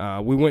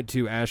 We went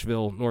to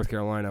Asheville, North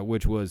Carolina,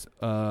 which was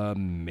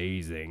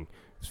amazing.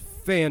 It's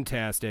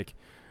fantastic.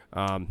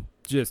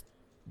 Just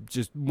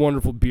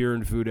wonderful beer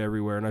and food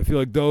everywhere. And I feel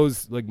like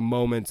those like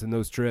moments and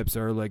those trips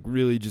are like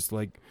really just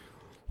like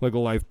a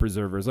life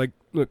preservers. Like,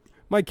 look,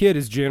 my kid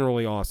is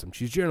generally awesome.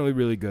 She's generally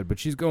really good, but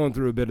she's going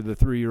through a bit of the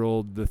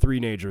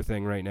three-nager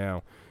thing right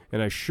now.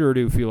 And I sure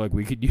do feel like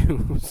we could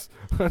use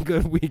a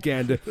good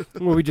weekend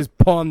where we just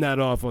pawn that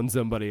off on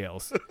somebody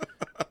else.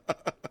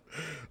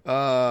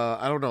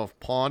 I don't know if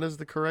pawn is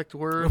the correct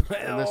word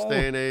in this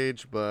day and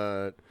age,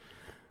 but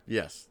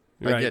yes,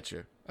 I get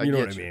you. You know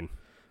what I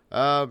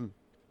mean?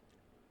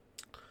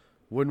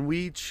 When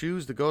we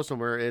choose to go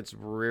somewhere, it's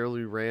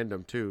rarely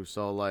random too.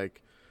 So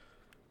like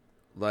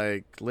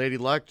Lady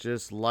Luck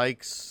just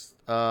likes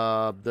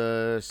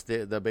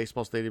the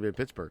baseball stadium in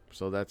Pittsburgh.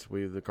 So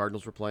the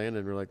Cardinals were playing,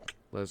 and we're like,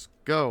 let's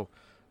go.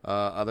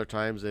 Other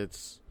times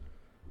it's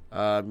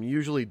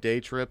usually day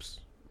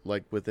trips,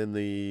 like within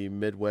the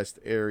Midwest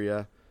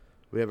area.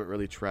 We haven't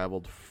really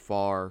traveled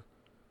far,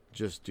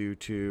 just due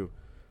to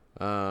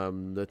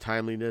the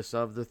timeliness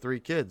of the 3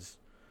 kids,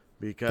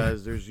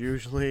 because there's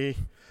usually,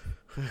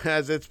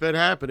 as it's been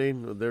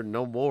happening, there are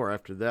no more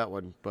after that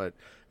one, but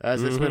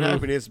as it's been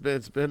happening, it's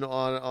been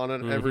on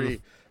an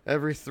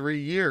every 3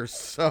 years.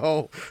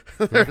 So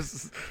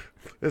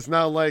it's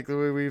not like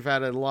we've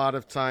had a lot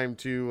of time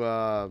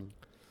to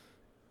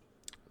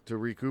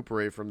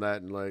recuperate from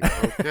that, and like,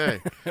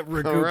 okay,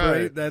 recuperate.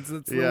 Right. That's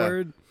the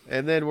word.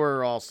 And then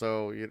we're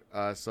also and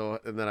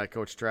then I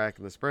coach track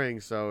in the spring,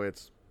 so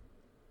it's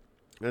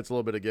a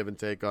little bit of give and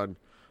take on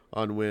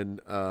when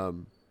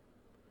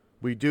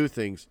we do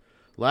things.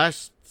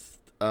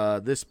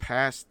 This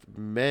past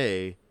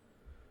May,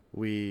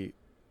 we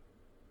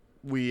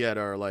had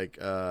our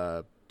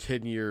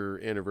 10-year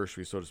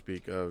anniversary, so to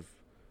speak, of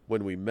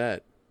when we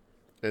met,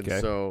 and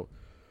so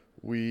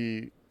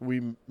we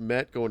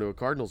met going to a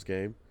Cardinals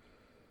game.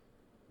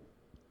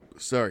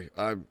 Sorry,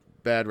 I'm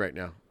bad right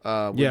now.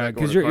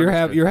 Because you're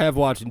half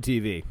watching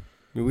TV.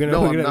 I'm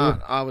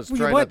not. I was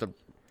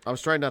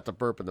trying not to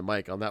burp in the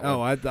mic on that one.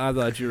 Oh, I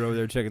thought you were over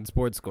there checking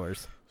sports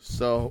scores.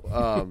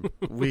 So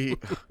we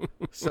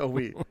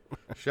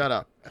shut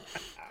up.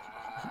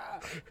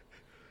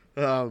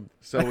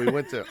 So we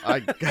went to. I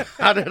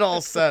got it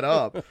all set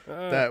up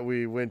that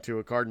we went to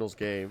a Cardinals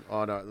game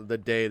on the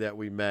day that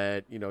we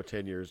met.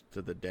 10 years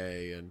to the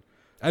day, and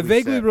I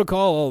vaguely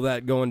recall all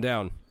that going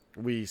down.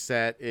 We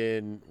sat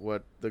in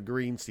the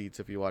green seats,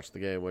 if you watch the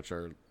game, which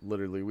are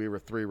literally, we were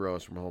 3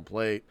 rows from home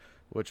plate,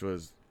 which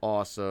was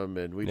awesome.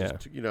 And we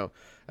just,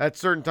 at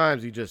certain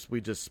times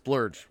we just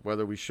splurge,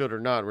 whether we should or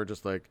not. We're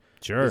just like,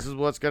 sure, this is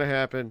what's going to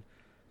happen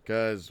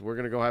because we're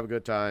going to go have a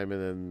good time.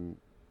 And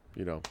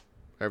then,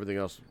 everything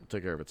else will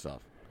take care of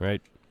itself.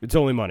 Right. It's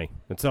only money.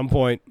 At some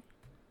point,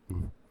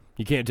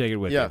 you can't take it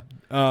with you.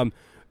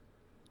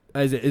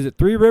 Is it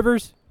 3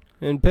 Rivers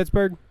in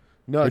Pittsburgh?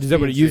 No, is that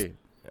what it used?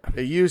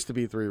 It used to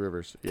be 3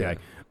 Rivers. Yeah.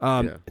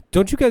 Okay.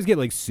 Don't you guys get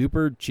like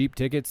super cheap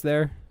tickets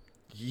there?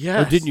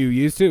 Yes. Or didn't you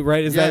used to?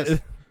 Right? Yes.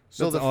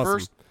 So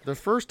awesome. the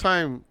first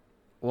time,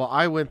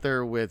 I went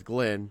there with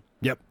Glenn.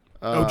 Yep.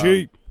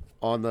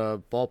 On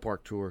the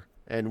ballpark tour,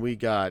 and we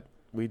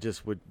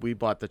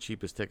bought the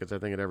cheapest tickets I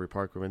think at every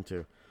park we went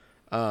to.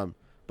 But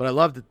I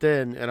loved it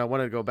then, and I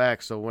wanted to go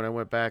back. So when I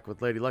went back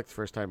with Lady Luck the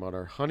first time on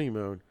our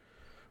honeymoon,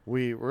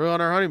 we were on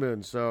our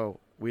honeymoon,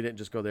 so we didn't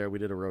just go there. We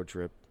did a road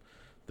trip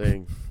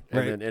thing,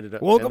 and then ended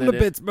up welcome to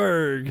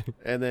Pittsburgh,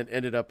 and then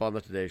ended up on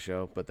the Today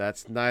Show. But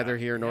that's neither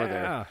here nor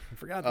there. Yeah, I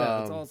forgot that.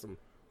 That's awesome.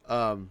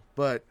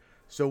 But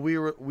so we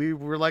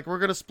were like, we're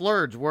gonna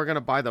splurge. We're gonna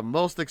buy the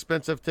most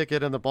expensive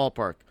ticket in the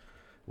ballpark,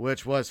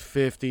 which was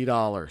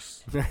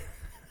 $50.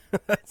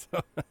 That's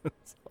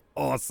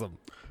awesome.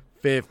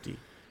 50.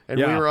 And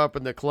we were up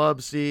in the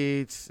club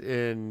seats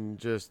and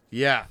just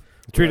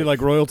treated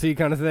like royalty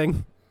kind of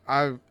thing.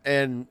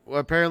 And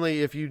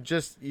apparently if you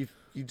just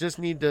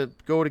need to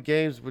go to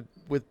games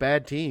with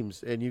bad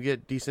teams and you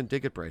get decent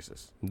ticket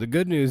prices. The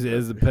good news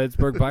is the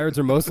Pittsburgh Pirates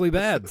are mostly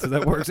bad, so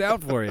that works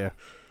out for you.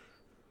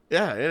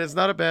 Yeah, and it's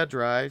not a bad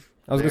drive.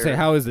 I was going to say,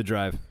 how is the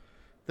drive?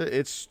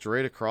 It's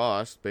straight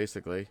across,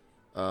 basically.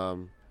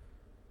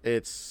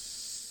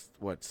 It's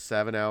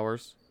 7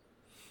 hours.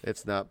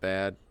 It's not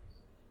bad.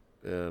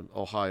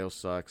 Ohio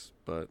sucks,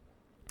 but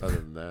other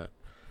than that,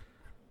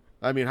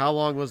 I mean, how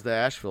long was the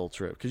Asheville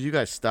trip? Because you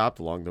guys stopped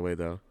along the way,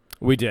 though.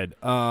 We did.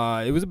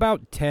 It was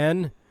about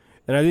 10,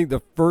 and I think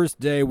the first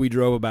day we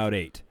drove about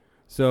 8.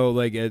 So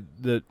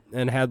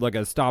and had like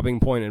a stopping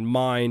point in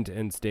mind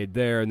and stayed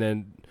there, and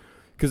then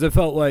because it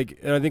felt like,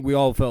 and I think we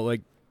all felt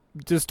like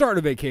to start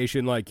a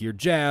vacation, like you're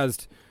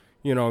jazzed,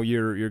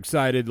 you're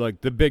excited,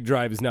 like the big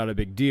drive is not a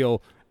big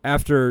deal.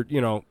 After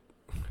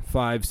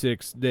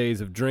 5-6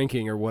 days of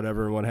drinking or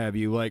whatever and what have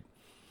you, like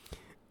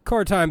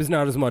car time is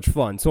not as much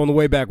fun. So on the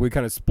way back, we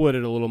kind of split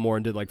it a little more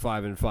and did like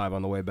 5 and 5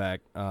 on the way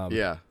back.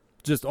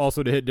 Just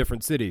also to hit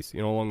different cities,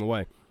 along the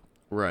way.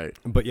 Right.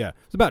 But yeah,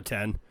 it's about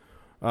 10.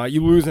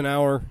 You lose an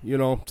hour,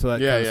 so that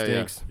kind of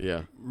stinks.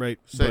 Yeah. Right.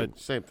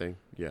 Same thing.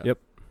 Yeah. Yep.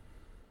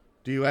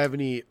 Do you have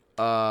any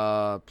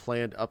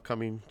planned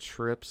upcoming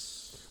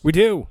trips? We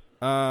do.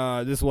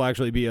 This will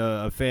actually be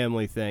a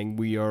family thing.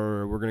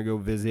 We're gonna go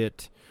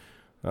visit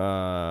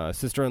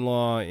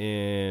sister-in-law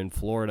in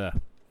Florida.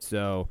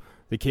 So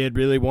the kid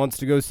really wants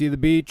to go see the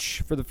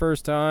beach for the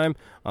first time.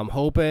 I'm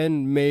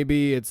hoping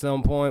maybe at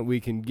some point we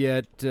can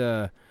get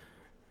the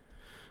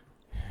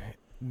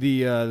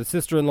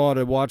sister-in-law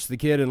to watch the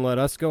kid and let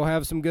us go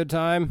have some good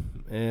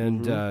time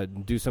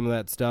and do some of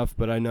that stuff.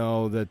 But I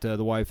know that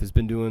the wife has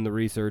been doing the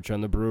research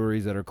on the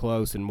breweries that are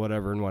close and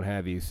whatever and what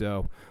have you.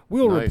 So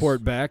we'll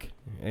report back,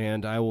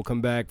 and I will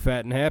come back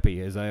fat and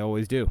happy, as I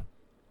always do.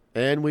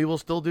 And we will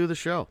still do the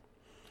show.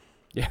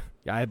 Yeah,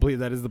 I believe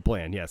that is the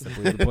plan. Yes, I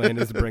believe the plan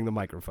is to bring the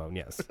microphone.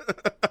 Yes.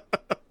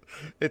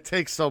 It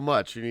takes so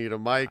much. You need a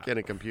mic and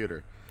a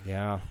computer.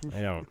 Yeah,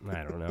 I don't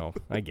know.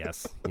 I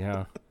guess.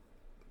 Yeah.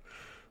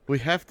 We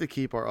have to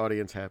keep our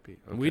audience happy.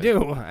 Okay? We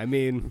do. I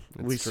mean,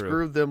 we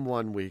screwed them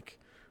one week.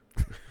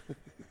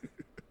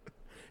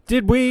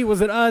 Did we?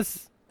 Was it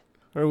us?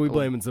 Or are we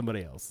blaming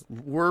somebody else?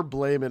 We're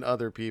blaming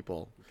other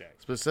people. Okay.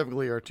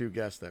 Specifically our 2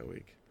 guests that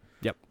week.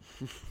 Yep.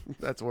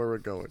 That's where we're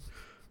going.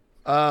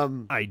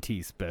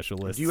 IT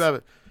specialists. Do you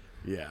have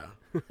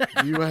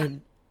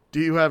do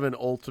you have an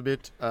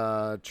ultimate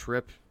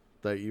trip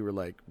that you were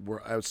like,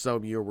 I was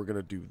telling you we're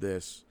gonna do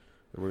this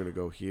and we're gonna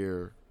go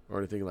here or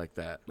anything like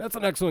that? That's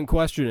an excellent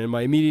question, and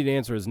my immediate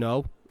answer is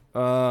no.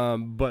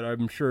 But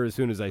I'm sure as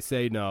soon as I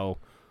say no,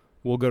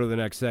 we'll go to the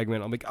next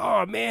segment. I'm like,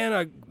 oh man,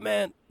 I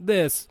meant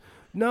this.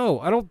 No,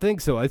 I don't think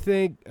so. I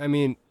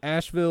mean,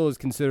 Asheville is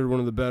considered one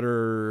of the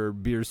better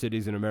beer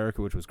cities in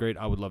America, which was great.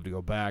 I would love to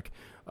go back.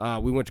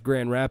 We went to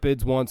Grand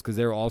Rapids once because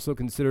they're also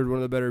considered one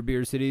of the better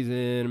beer cities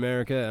in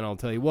America, and I'll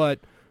tell you what,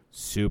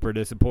 super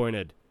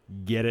disappointed.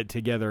 Get it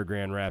together,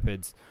 Grand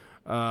Rapids.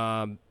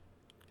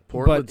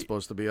 Portland's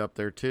supposed to be up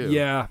there, too.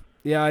 Yeah,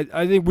 Yeah,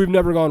 I think we've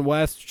never gone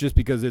west just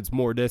because it's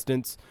more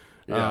distance.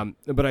 Yeah.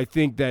 But I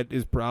think that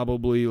is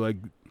probably like,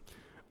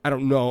 I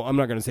don't know. I'm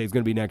not going to say it's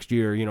going to be next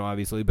year,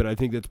 obviously, but I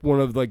think that's one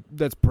of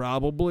that's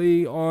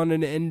probably on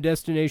an end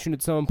destination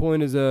at some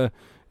point is a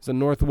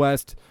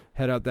northwest.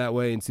 Head out that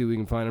way and see what we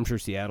can find. I'm sure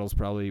Seattle's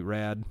probably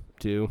rad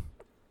too.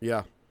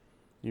 Yeah.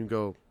 You can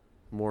go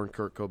more in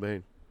Kurt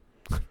Cobain.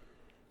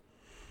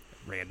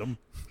 Random.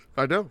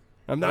 I know.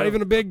 I'm not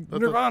even a big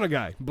Nirvana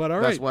guy, but all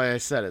right. That's why I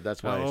said it.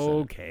 That's why I said it.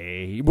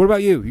 Okay. What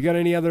about you? You got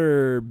any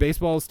other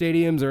baseball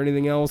stadiums or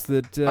anything else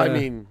that... I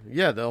mean,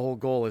 yeah, the whole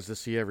goal is to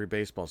see every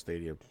baseball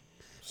stadium.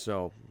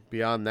 So,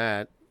 beyond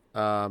that,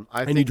 I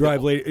think...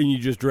 And you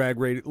just drag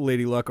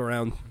Lady Luck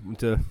around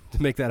to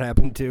make that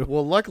happen, too?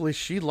 Well, luckily,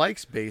 she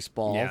likes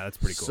baseball. Yeah, that's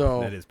pretty cool.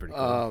 So, that is pretty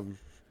cool.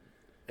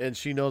 And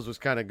she knows what's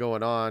kind of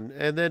going on.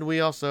 And then we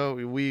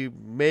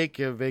make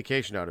a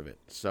vacation out of it.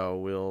 So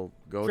we'll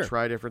go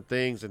try different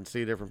things and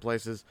see different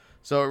places.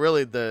 So it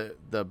really, the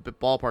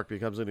ballpark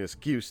becomes an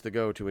excuse to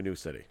go to a new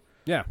city.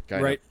 Yeah,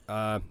 kind right.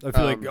 I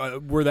feel like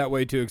we're that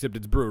way too, except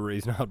it's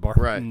breweries, not not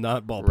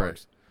ballparks.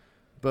 Right.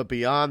 But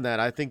beyond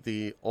that, I think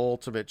the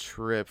ultimate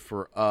trip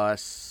for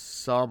us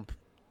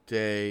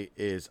someday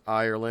is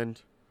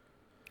Ireland.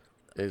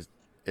 Is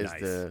nice.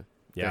 the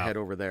head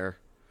over there.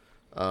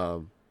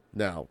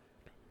 Now,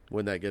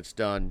 when that gets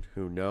done,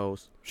 who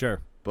knows? Sure.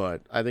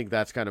 But I think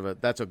that's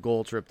that's a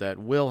goal trip that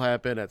will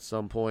happen at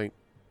some point.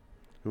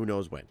 Who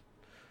knows when?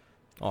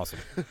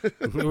 Awesome.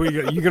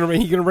 you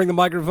gonna bring the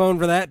microphone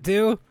for that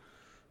too?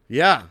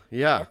 Yeah.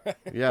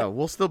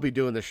 We'll still be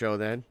doing the show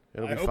then.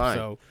 It'll be fine.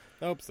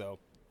 I hope so.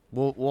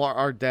 We'll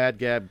our Dad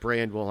Gab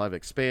brand will have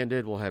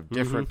expanded. We'll have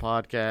different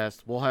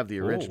podcasts. We'll have the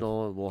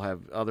original. We'll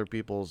have other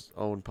people's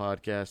own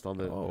podcast on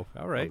the all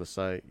right. on the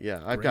site.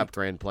 Yeah, I've got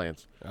grand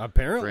plans.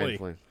 Apparently, grand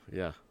plans.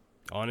 Yeah.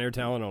 On-air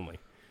talent only.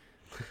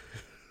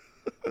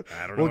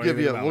 I don't know.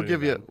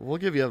 We'll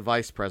give you a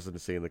vice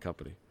presidency in the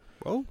company.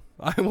 Oh,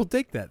 I will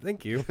take that.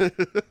 Thank you.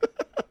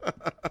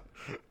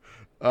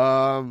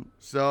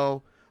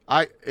 So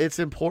it's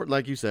important,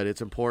 like you said,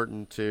 it's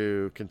important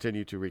to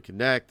continue to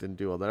reconnect and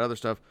do all that other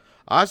stuff.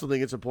 I also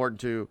think it's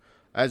important to,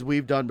 as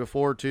we've done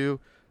before too,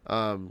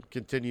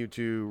 continue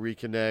to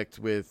reconnect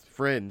with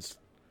friends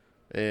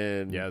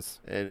and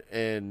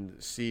and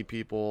see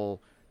people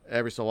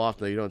every so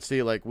often that you don't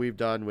see, like we've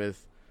done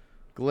with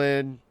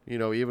Glenn,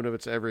 even if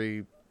it's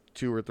every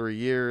 2 or 3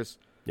 years.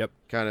 Yep.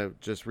 Kind of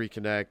just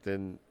reconnect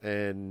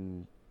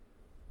and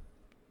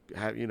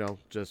have,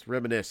 just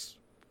reminisce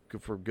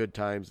for good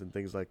times and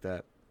things like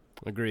that.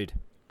 Agreed.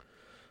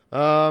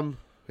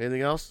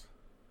 Anything else?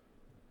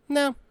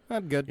 No,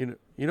 I'm good.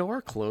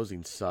 Our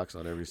closing sucks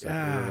on every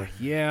segment.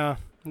 Yeah.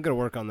 I'm gonna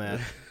work on that.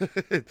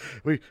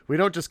 we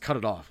don't just cut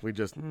it off. We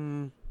just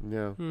we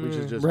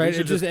should just right.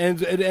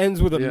 It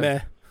ends with a meh.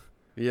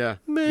 Yeah.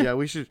 Meh. Yeah.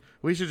 We should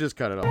just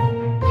cut it off.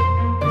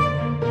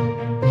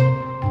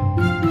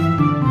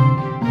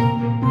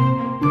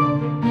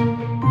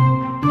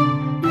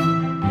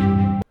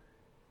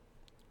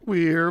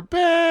 We're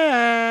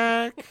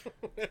back.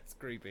 That's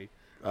creepy.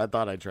 I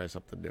thought I'd try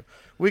something new.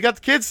 We got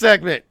the kids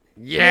segment.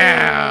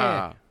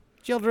 Yeah.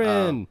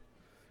 Children.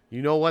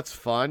 You know what's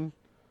fun?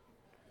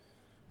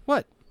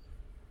 What?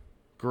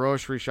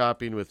 Grocery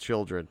shopping with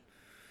children.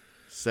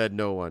 Said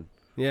no one.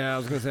 Yeah, I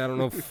was going to say, I don't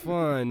know if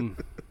fun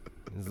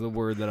is the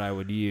word that I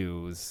would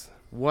use.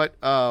 What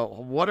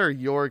are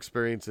your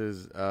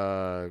experiences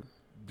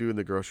doing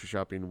the grocery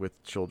shopping with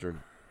children?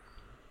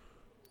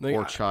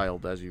 Or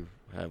child, as you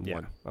have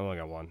one. I've only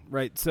got one.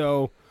 Right,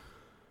 so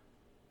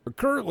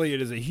currently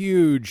it is a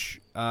huge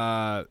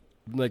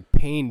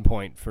pain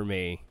point for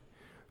me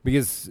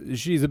because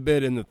she's a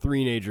bit in the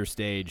three-nager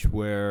stage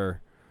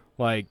where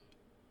we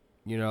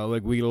get a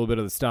little bit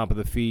of the stomp of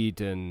the feet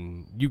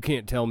and you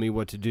can't tell me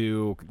what to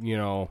do,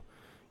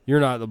 you're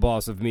not the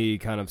boss of me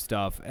kind of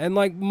stuff. And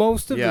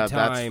most of the time...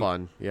 Yeah, that's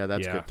fun. Yeah,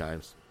 that's good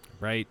times.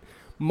 Right?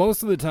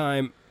 Most of the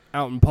time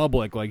out in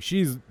public,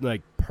 she's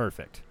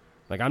perfect.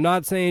 I'm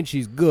not saying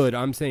she's good.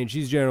 I'm saying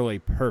she's generally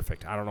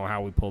perfect. I don't know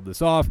how we pulled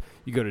this off.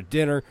 You go to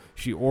dinner.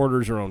 She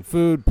orders her own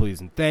food. Please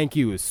and thank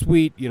you. Is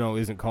sweet.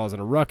 Isn't causing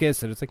a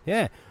ruckus. And it's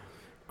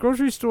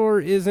grocery store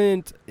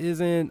isn't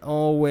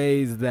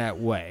always that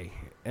way.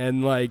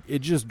 And it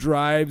just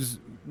drives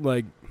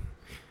I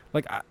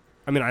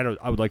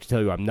would like to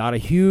tell you I'm not a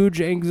huge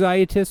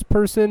anxietist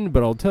person,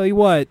 but I'll tell you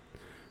what,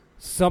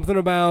 something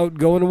about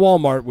going to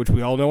Walmart, which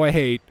we all know I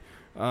hate,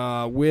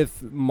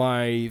 with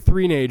my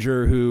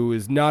three-nager who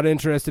is not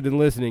interested in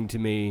listening to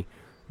me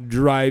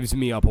drives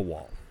me up a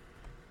wall.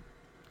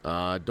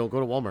 Don't go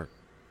to Walmart.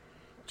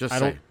 Just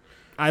say.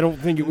 I don't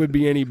think it would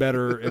be any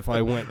better if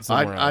I went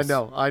somewhere else.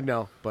 I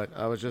know, but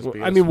I was just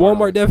being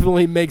Walmart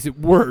definitely makes it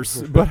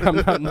worse, but I'm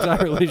not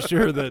entirely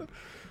sure that...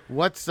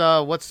 What's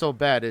so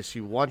bad? Is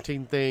she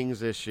wanting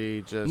things? Is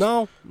she just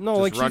no,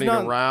 just running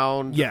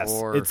around? Yes,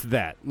 it's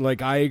that.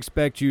 I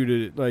expect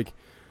you to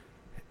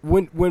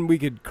when we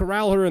could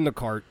corral her in the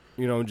cart,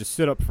 and just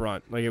sit up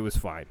front, it was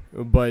fine.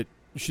 But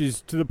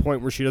she's to the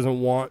point where she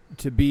doesn't want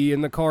to be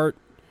in the cart.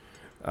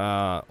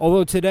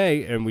 Although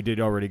today, and we did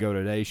already go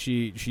today,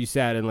 she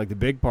sat in like the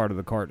big part of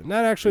the cart, and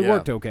that actually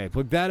worked okay.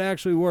 Like that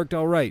actually worked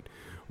all right.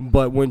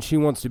 But when she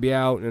wants to be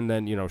out, and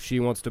then she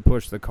wants to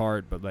push the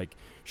cart, but like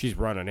she's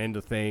running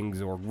into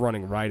things or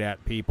running right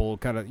at people,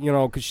 kind of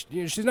because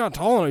she's not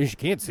tall enough, she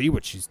can't see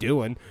what she's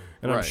doing,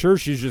 and I'm sure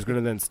she's just going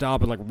to then stop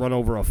and like run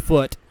over a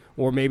foot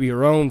or maybe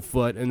her own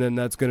foot, and then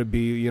that's going to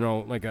be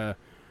like a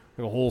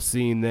whole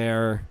scene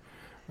there.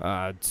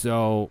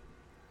 So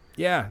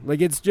yeah,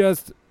 like it's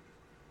just.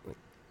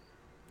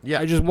 Yeah,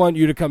 I just want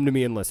you to come to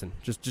me and listen.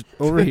 Just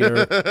over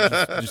here.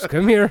 just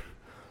come here.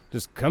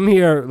 Just come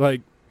here.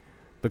 Like,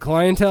 the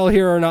clientele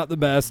here are not the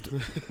best.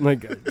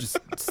 Like, just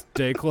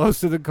stay close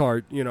to the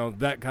cart,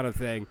 that kind of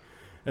thing.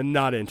 And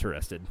not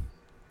interested.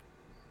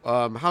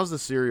 How's the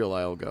cereal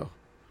aisle go?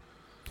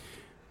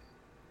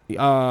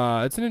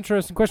 It's an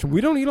interesting question. We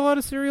don't eat a lot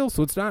of cereal,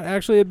 so it's not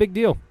actually a big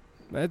deal.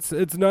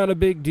 It's not a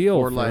big deal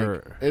or for like,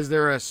 her. Is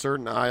there a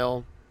certain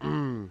aisle?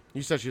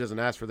 You said she doesn't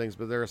ask for things,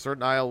 but is there a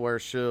certain aisle where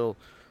she'll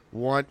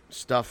want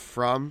stuff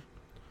from,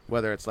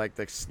 whether it's like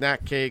the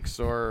snack cakes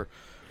or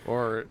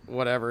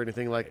whatever,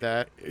 anything like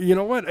that? You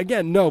know what?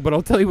 Again, no, but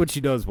I'll tell you what she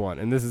does want,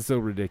 and this is so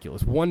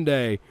ridiculous. One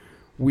day,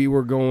 we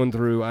were going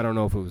through, I don't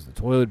know if it was the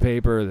toilet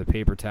paper or the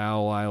paper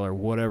towel aisle or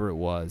whatever it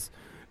was,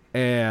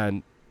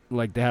 and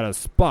like they had a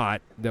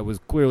spot that was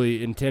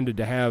clearly intended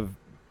to have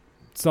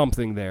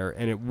something there,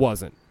 and it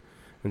wasn't.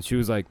 And she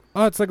was like,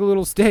 oh, it's like a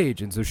little stage.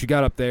 And so she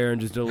got up there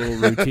and just did a little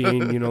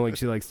routine, like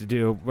she likes to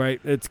do, right?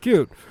 It's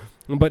cute.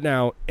 But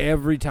now,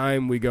 every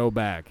time we go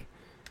back,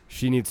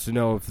 she needs to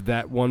know if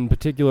that one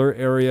particular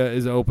area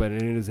is open.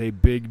 And it is a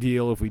big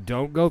deal if we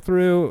don't go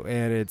through,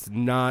 and it's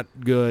not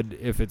good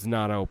if it's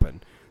not open.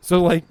 So,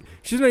 like,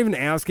 she's not even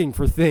asking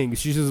for things.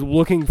 She's just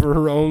looking for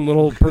her own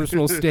little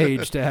personal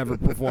stage to have her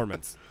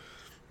performance.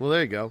 Well,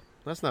 there you go.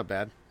 That's not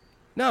bad.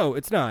 No,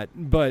 it's not.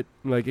 But,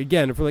 like,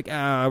 again, if we're like,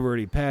 I've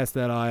already passed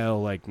that aisle,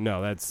 like,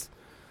 no, that's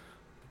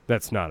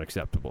not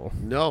acceptable.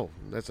 No,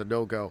 that's a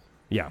no-go.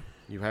 Yeah.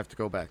 You have to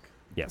go back.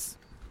 Yes.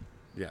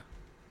 Yeah.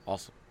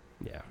 Awesome.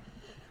 Yeah.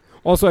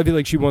 Also, I feel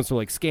like she wants to,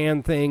 like,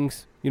 scan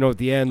things, at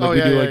the end.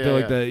 Like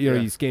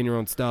you scan your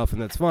own stuff,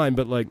 and that's fine.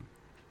 But, like,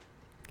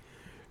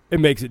 it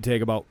makes it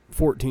take about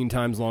 14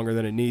 times longer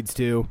than it needs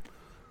to.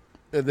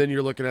 And then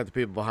you're looking at the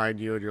people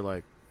behind you, and you're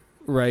like,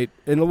 right.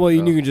 And, well,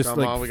 you can just, come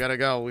on, we gotta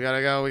go.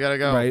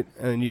 Right.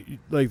 And, you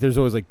like, there's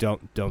always, like,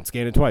 don't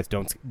scan it twice.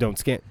 Don't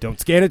scan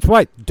it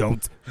twice.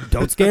 Don't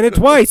scan it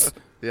twice.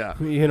 Yeah.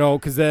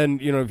 Because then,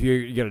 if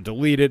you got to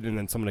delete it, and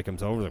then somebody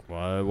comes over, like,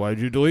 why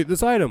did you delete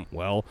this item?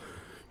 Well,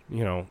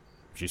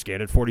 she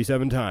scanned it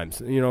 47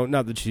 times.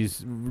 Not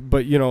that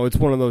but, it's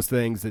one of those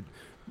things that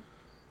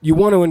you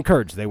want to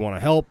encourage. They want to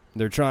help.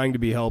 They're trying to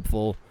be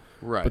helpful.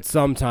 Right. But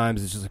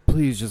sometimes it's just like,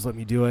 please just let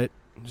me do it.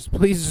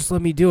 Please just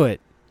let me do it.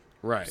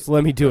 Right. Just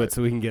let me do it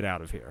so we can get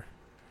out of here.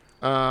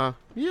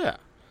 Yeah.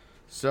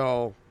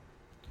 So,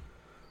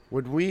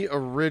 when we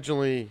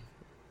originally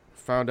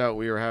found out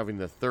we were having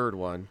the third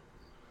one,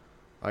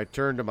 I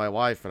turned to my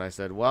wife and I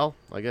said, well,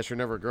 I guess you're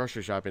never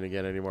grocery shopping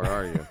again anymore,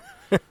 are you?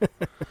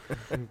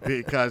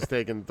 Because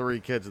taking 3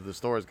 kids to the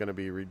store is going to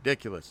be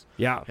ridiculous.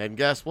 Yeah. And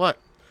guess what?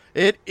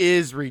 It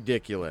is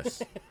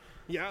ridiculous.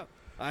 Yeah.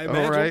 I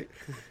imagine. All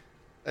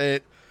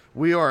right.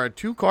 We are a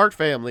 2-cart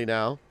family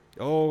now.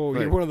 Oh,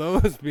 you're one of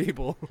those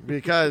people.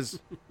 Because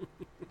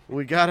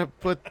we got to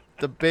put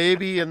the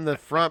baby in the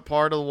front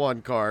part of the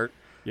one cart.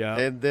 Yeah.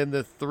 And then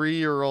the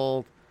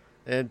 3-year-old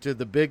into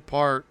the big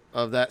part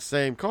of that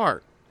same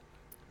cart.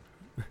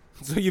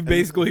 So you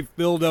basically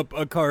filled up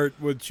a cart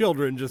with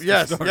children just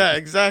to start. Yeah,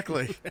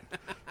 exactly.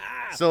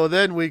 So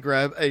then we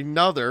grab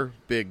another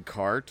big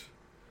cart,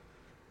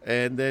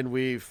 and then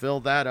we fill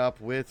that up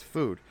with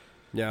food.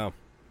 Yeah.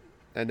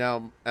 And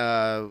now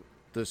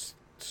the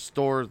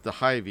store, the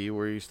Hy-Vee,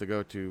 where we used to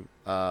go to,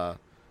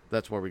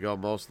 that's where we go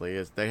mostly,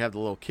 is they have the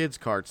little kids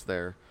carts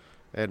there.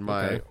 And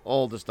my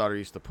oldest daughter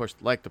used to push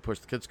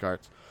the kids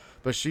carts.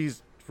 But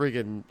she's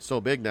freaking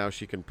so big now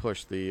she can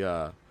push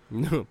the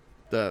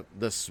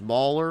the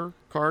smaller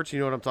carts, you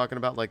know what I'm talking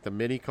about, like the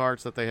mini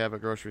carts that they have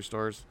at grocery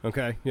stores.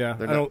 Okay, yeah.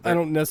 I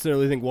don't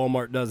necessarily think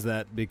Walmart does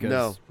that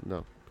because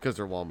no, because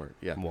they're Walmart.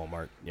 Yeah,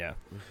 Walmart. Yeah.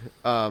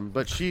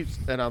 But she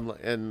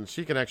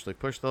she can actually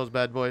push those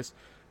bad boys.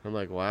 I'm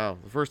like, wow.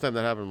 The first time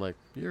that happened, I'm like,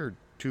 you're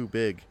too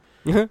big.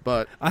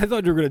 But I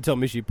thought you were going to tell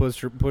me she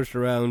pushed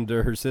around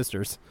her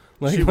sisters,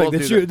 like she will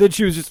that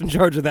she was just in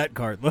charge of that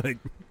cart. Like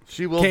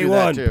she will do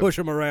that too. Push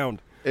them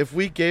around. If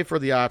we gave her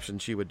the option,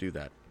 she would do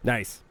that.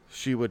 Nice.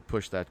 She would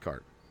push that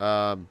cart.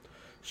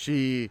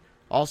 She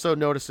also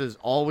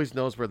always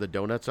knows where the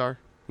donuts are.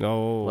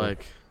 Oh.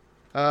 Like,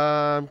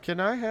 can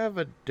I have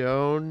a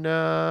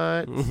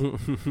donut?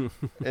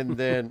 And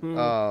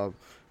then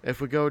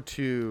if we go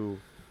to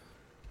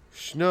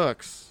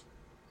Schnucks,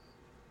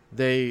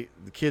 the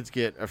kids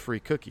get a free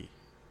cookie.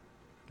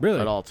 Really?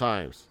 At all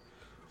times.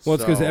 Well,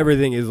 it's because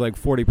everything is like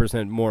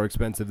 40% more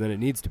expensive than it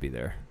needs to be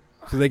there.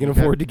 So they can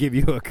afford to give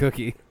you a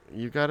cookie.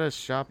 You gotta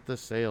shop the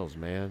sales,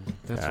 man.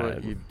 That's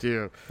what you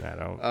do.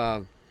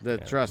 I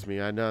don't. Trust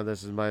me, I know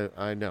this is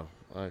I know.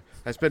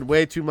 I spend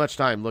way too much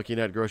time looking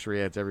at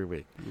grocery ads every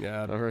week.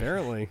 Yeah,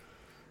 apparently.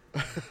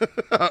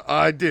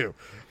 I do.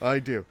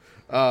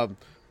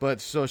 But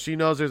so she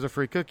knows there's a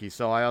free cookie,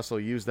 so I also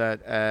use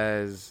that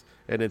as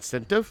an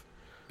incentive.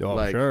 Oh,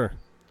 like, sure.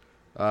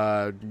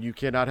 You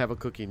cannot have a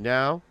cookie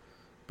now,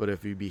 but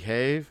if you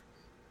behave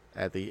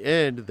at the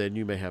end, then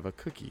you may have a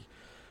cookie.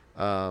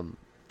 Then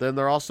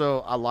there are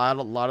also a lot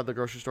of the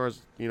grocery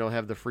stores,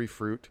 have the free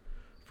fruit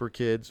for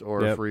kids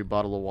or a free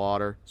bottle of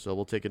water, so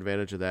we'll take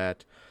advantage of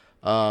that.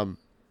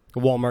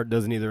 Walmart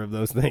does neither of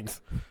those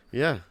things.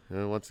 Yeah,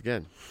 once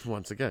again.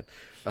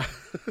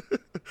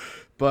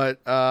 But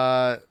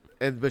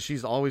she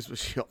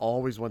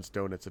always wants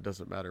donuts. It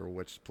doesn't matter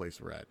which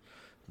place we're at.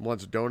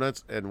 Wants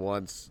donuts and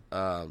wants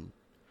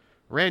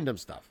random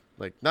stuff.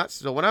 Like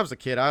so when I was a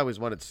kid, I always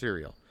wanted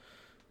cereal,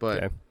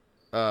 but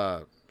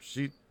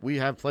we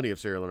have plenty of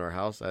cereal in our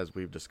house, as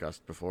we've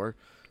discussed before.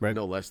 Right.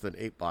 No less than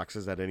 8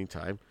 boxes at any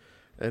time.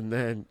 And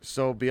then,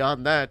 so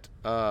beyond that,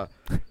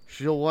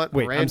 she'll want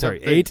random I'm sorry,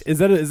 things. 8? Is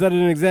that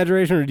an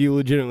exaggeration, or do you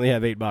legitimately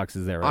have 8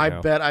 boxes there right now?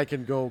 I bet I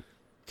can go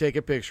take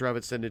a picture of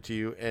it, send it to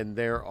you, and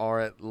there are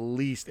at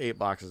least 8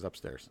 boxes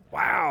upstairs.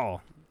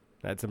 Wow.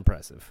 That's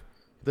impressive.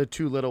 The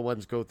 2 little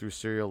ones go through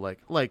cereal,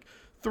 like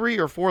 3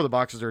 or 4 of the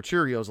boxes are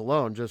Cheerios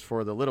alone, just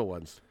for the little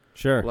ones.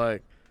 Sure.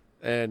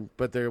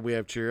 But there we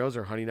have Cheerios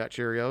or Honey Nut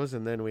Cheerios,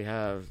 and then we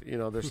have,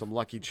 there's some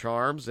Lucky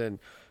Charms and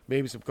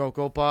maybe some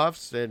Cocoa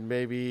Puffs and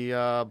maybe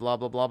blah, blah,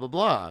 blah, blah,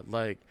 blah.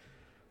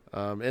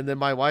 And then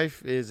my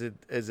wife is a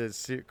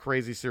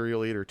crazy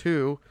cereal eater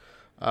too.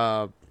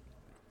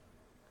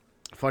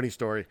 Funny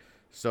story.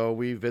 So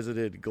we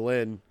visited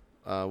Glenn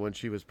when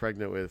she was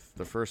pregnant with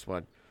the first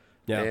one.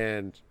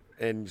 Yeah.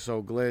 And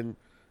so Glenn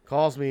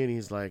calls me and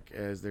he's like,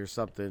 is there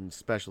something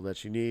special that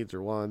she needs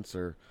or wants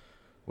or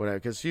whatever?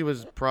 Because she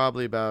was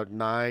probably about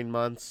 9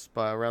 months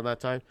by around that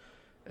time.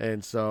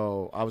 And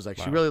so I was like,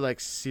 wow. She really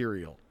likes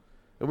cereal.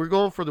 And we're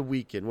going for the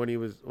weekend when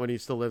he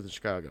still lived in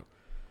Chicago.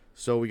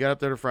 So we got up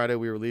there to Friday.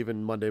 We were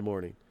leaving Monday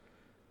morning.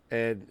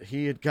 And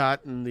he had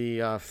gotten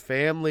the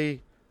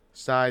family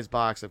size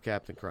box of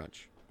Captain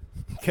Crunch.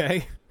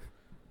 Okay.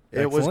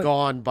 It was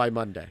gone by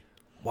Monday.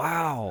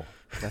 Wow.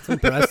 That's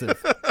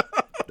impressive.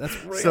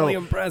 That's really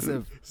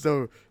impressive.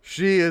 So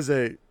she is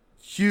a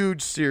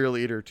huge cereal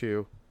eater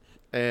too.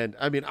 And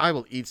I mean, I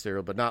will eat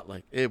cereal, but not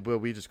like it. But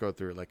we just go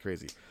through it like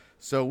crazy.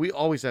 So we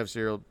always have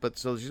cereal. But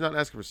so she's not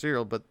asking for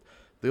cereal, but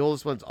the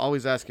oldest one's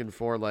always asking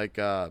for like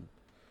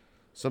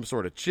some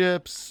sort of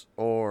chips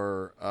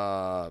or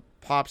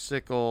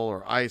popsicle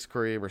or ice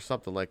cream or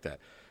something like that.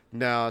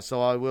 Now,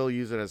 so I will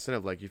use it as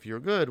incentive. Like, if you're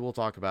good, we'll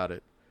talk about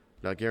it.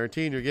 Not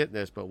guaranteeing you're getting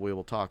this, but we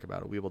will talk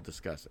about it. We will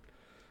discuss it.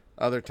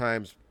 Other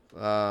times,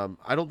 I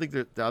think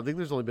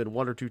there's only been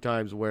 1 or 2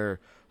 times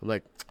where I'm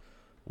like,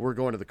 we're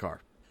going to the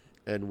car,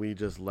 and we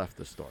just left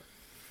the store.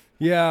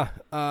 Yeah,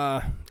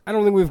 I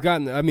don't think we've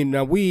gotten. I mean,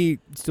 now we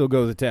still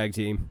go the tag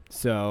team,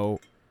 so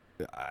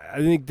I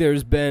think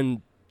there's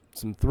been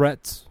some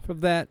threats of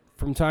that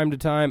from time to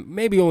time.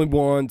 Maybe only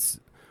once,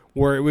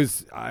 where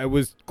I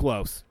was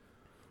close.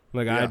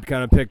 Like, yeah. I'd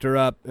kind of picked her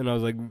up, and I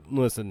was like,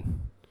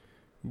 listen,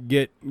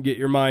 get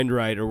your mind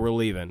right, or we're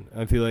leaving.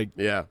 I feel like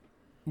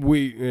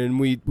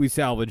we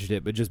salvaged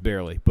it, but just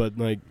barely. But,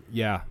 like,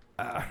 yeah.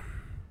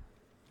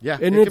 Yeah,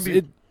 and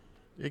it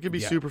can be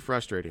super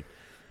frustrating.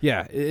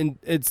 Yeah, and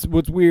it's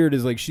what's weird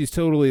is, like, she's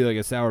totally, like,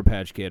 a Sour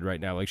Patch Kid right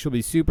now. Like, she'll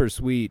be super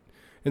sweet,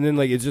 and then,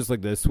 like, it's just,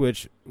 like, the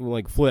switch,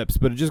 like, flips,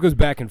 but it just goes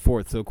back and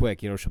forth so quick.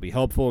 She'll be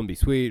helpful and be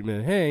sweet,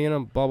 and, hey,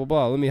 blah, blah,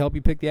 blah, let me help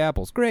you pick the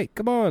apples. Great,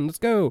 come on, let's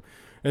go.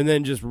 And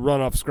then just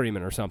run off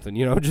screaming or something,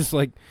 just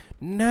like,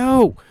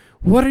 no,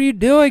 what are you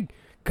doing?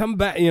 Come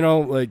back, it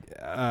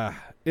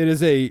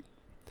is a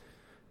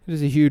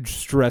huge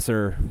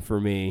stressor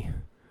for me.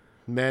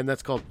 Man,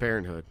 that's called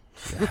parenthood.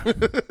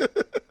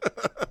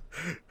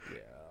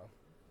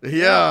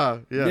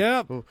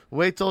 Yeah.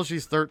 Wait till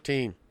she's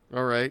 13,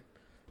 all right,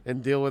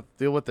 and deal with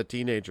the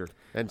teenager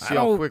and see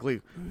how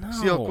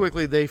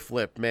quickly they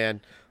flip,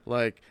 man.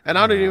 Like, and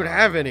I don't even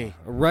have any,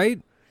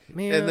 right?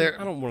 Man, and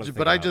I don't want to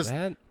think about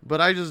that. But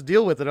I just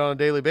deal with it on a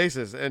daily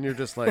basis, and you're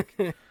just like,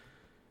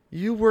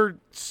 you were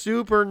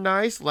super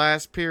nice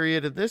last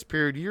period, and this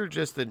period you're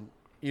just a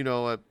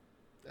word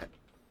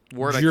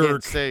jerk. I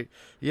can't say.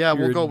 Yeah,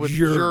 we'll go with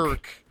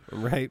jerk.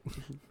 Right.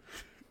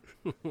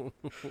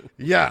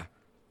 Yeah.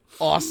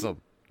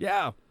 Awesome.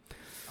 Yeah.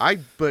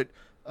 But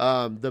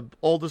the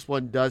oldest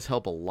one does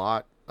help a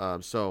lot.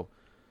 So,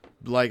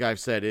 like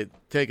I've said,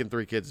 taking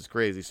 3 kids is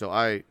crazy.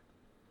 So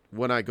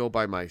when I go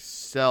by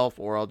myself,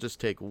 or I'll just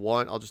take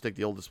one, I'll just take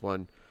the oldest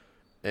one,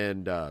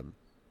 and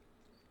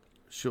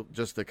she'll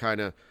just to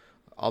kind of,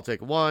 I'll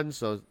take one,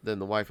 so then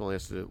the wife only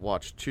has to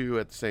watch 2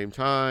 at the same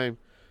time,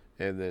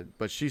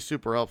 but she's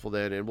super helpful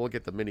then, and we'll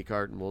get the mini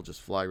cart, and we'll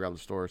just fly around the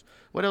stores.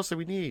 What else do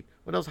we need?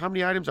 What else? How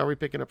many items are we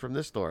picking up from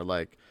this store?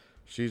 Like,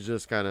 she's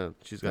just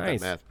she's got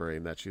that math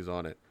brain that she's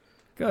on it.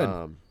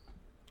 Good.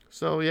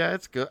 So yeah,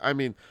 it's good. I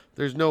mean,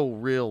 there's no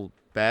real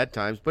bad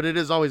times, but it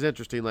is always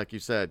interesting, like you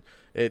said.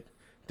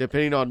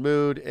 Depending on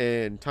mood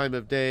and time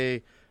of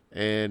day,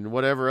 and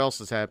whatever else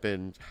has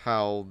happened,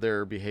 how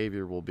their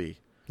behavior will be.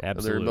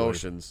 Absolutely. And their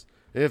emotions,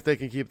 if they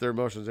can keep their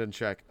emotions in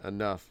check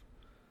enough.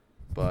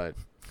 But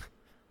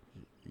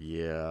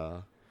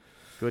yeah,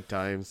 good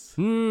times.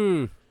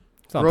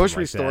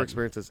 Grocery store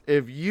experiences.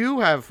 If you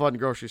have fun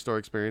grocery store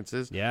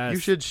experiences, you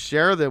should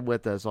share them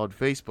with us on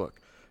Facebook.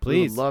 Please.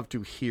 We would love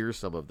to hear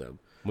some of them.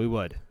 We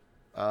would.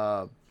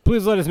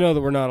 Please let us know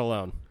that we're not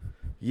alone.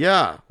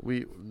 Yeah,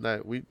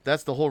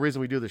 that's the whole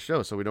reason we do the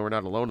show, so we know we're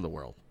not alone in the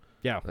world.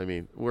 Yeah. I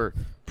mean, we're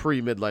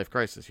pre-midlife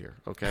crisis here,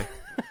 okay?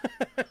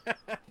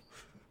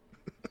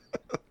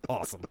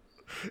 Awesome.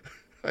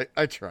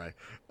 I try.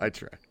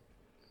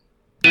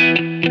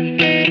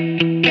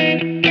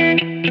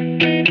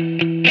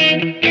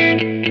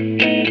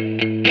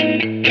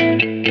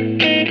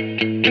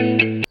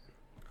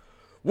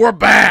 We're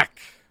back!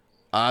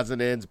 Odds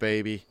and ends,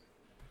 baby.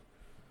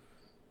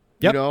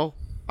 Yep. You know,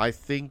 I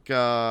think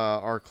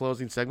our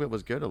closing segment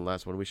was good on the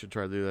last one. We should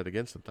try to do that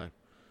again sometime.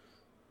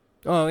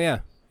 Oh, yeah.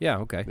 Yeah,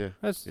 okay.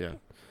 Yeah.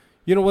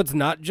 You know what's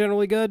not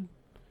generally good?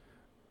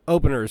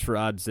 Openers for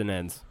odds and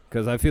ends.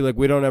 Because I feel like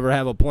we don't ever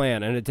have a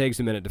plan, and it takes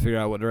a minute to figure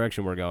out what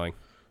direction we're going.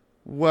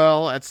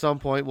 Well, at some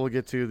point, we'll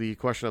get to the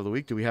question of the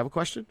week. Do we have a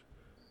question?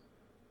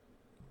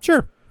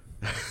 Sure.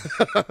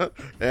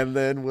 And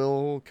then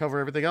we'll cover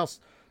everything else.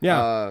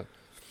 Yeah.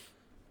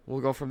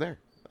 We'll go from there.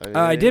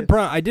 I did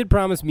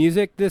promise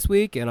music this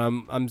week, and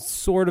I'm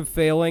sort of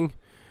failing.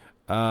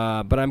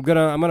 But I'm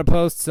gonna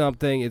post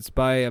something. It's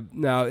by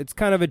it's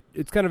kind of a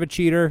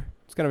cheater.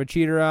 It's kind of a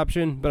cheater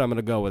option, but I'm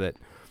gonna go with it.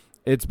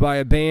 It's by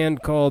a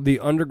band called the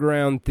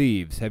Underground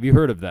Thieves. Have you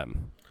heard of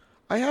them?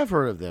 I have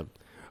heard of them.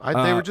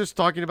 They were just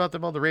talking about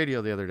them on the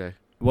radio the other day.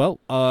 Well,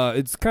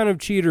 it's kind of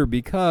cheater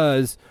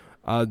because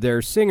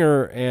their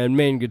singer and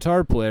main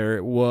guitar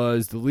player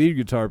was the lead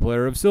guitar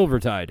player of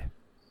Silvertide.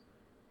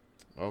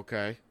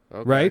 Okay.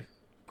 Right?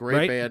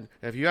 Great band.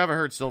 If you haven't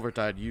heard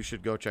Silvertide, you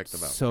should go check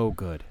them out. So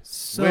good.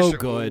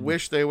 Good.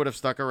 Wish they would have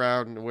stuck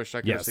around and wish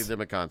I could have seen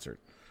them at concert.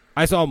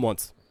 I saw them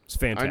once. It's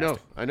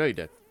fantastic. I know you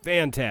did.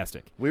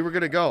 Fantastic. We were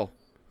going to go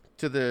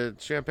to the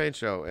Champagne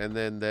show, and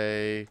then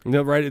they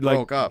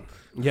broke up.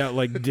 Yeah,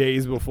 like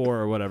days before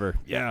or whatever.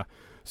 Yeah.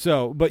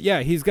 So, but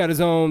yeah, he's got his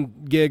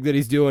own gig that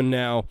he's doing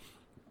now.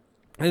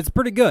 And it's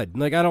pretty good.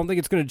 Like, I don't think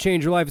it's going to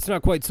change your life. It's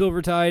not quite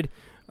Silvertide.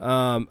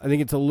 I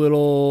think it's a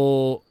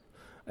little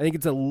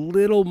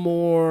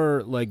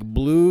more like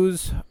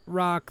blues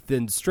rock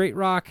than straight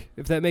rock,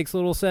 if that makes a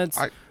little sense.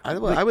 I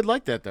would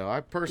like that though. I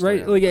personally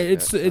right, like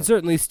it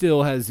certainly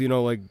still has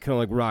like kind of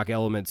like rock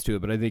elements to it,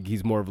 but I think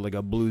he's more of like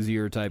a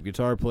bluesier type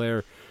guitar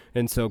player,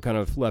 and so kind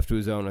of left to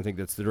his own. I think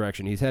that's the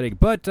direction he's heading.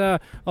 But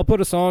I'll put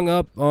a song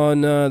up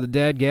on the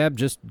Dad Gab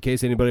just in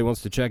case anybody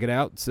wants to check it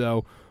out.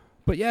 So,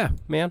 but yeah,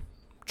 man,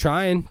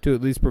 trying to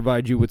at least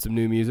provide you with some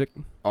new music.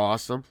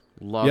 Awesome,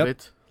 love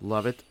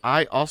it.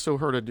 I also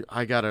heard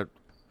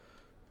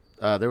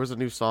there was a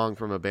new song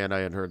from a band I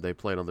hadn't heard. They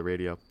played on the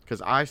radio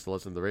because I still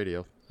listen to the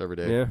radio every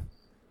day. Yeah,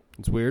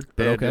 it's weird,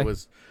 but okay.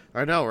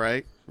 I know,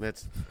 right?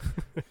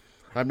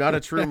 I'm not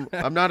a true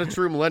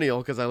millennial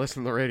because I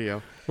listen to the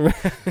radio.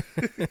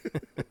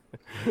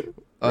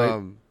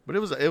 But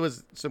it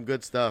was some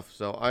good stuff.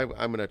 So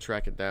I'm gonna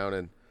track it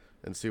down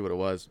and see what it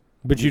was.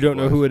 But you don't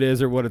know who it is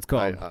or what it's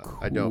called.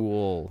 I don't.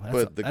 Cool.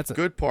 But the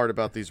good part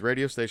about these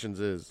radio stations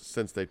is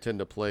since they tend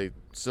to play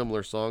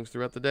similar songs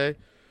throughout the day,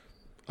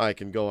 I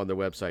can go on their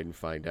website and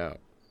find out.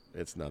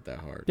 It's not that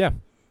hard. Yeah.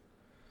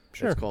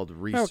 Sure. It's called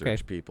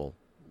research, people.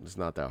 It's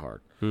not that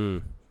hard.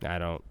 I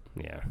don't.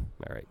 Yeah.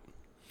 All right.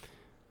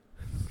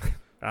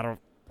 I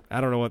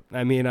don't know what.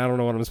 I mean, I don't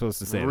know what I'm supposed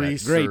to say.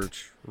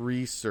 Research.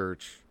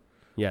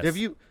 Yes. Have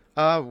you?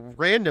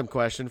 Random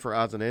question for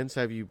odds and ends.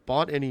 Have you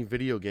bought any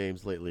video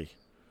games lately?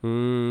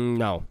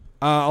 No.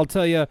 I'll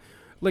tell you.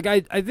 Like,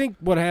 I think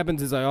what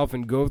happens is I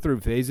often go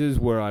through phases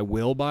where I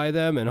will buy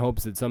them in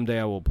hopes that someday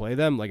I will play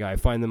them. Like, I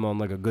find them on,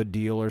 like, a good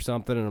deal or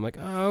something, and I'm like,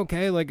 oh,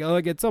 okay, like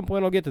at some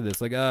point I'll get to this.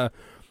 Like, I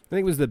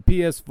think it was the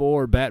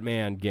PS4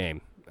 Batman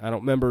game. I don't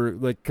remember,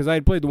 like, because I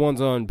had played the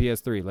ones on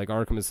PS3, like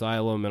Arkham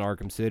Asylum and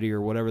Arkham City or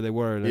whatever they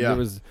were. And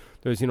there's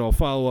a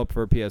follow-up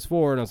for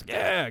PS4, and I was like,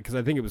 yeah, because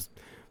I think it's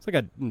like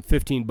a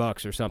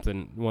 $15 or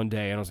something one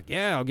day, and I was like,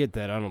 yeah, I'll get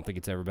that. I don't think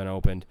it's ever been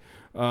opened.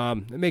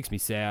 It makes me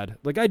sad.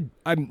 Like I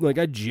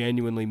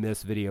genuinely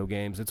miss video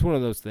games. It's one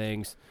of those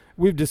things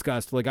we've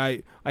discussed. Like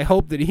I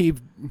hope that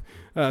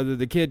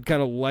the kid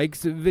kind of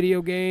likes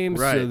video games,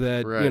 so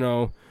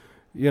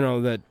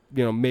that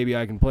maybe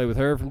I can play with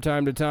her from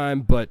time to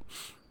time. But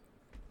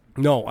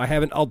no, I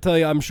haven't. I'll tell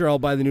you, I'm sure I'll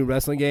buy the new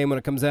wrestling game when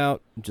it comes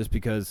out, just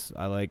because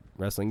I like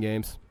wrestling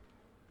games.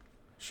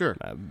 Sure,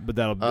 but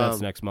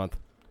that's next month.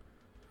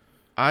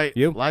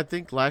 I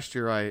think last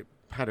year I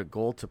had a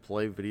goal to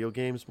play video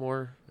games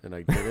more, and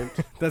I didn't.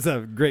 That's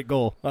a great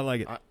goal. I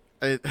like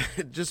it.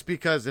 Just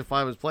because if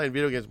I was playing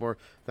video games more,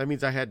 that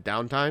means I had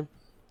downtime.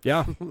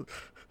 Yeah.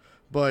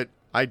 But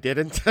I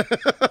didn't.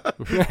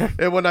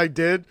 And when I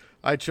did,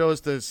 I chose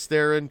to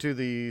stare into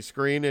the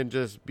screen and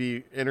just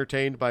be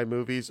entertained by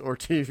movies or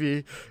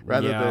TV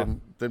rather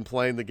than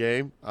playing the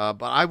game.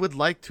 But I would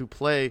like to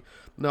play.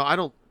 No, I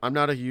don't. I'm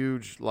not a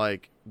huge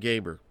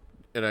gamer,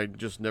 and I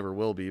just never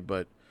will be.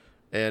 But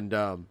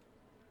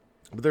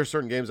there's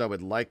certain games I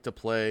would like to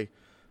play,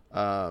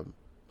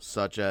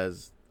 such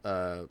as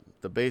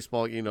the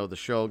baseball, the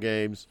show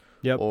games,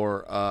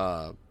 or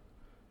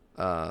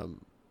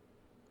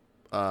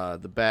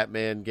the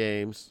Batman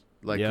games.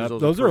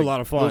 Those are a lot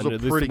of fun.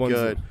 Those are pretty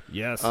good.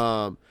 Yes.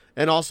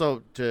 And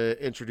also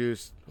to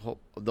introduce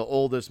the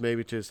oldest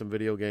maybe to some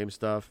video game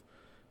stuff.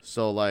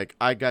 So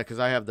because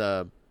I have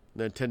the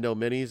Nintendo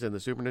Minis and the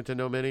Super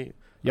Nintendo Mini.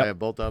 Yep. I have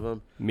both of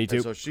them. Me too.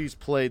 And so she's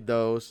played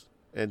those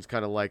and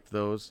kind of liked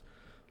those,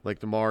 like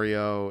the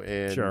Mario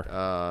and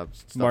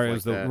stuff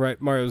Mario's like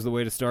that. Mario's the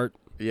way to start.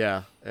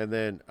 Yeah, and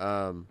then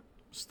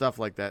stuff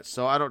like that.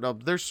 So I don't know.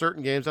 There's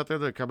certain games out there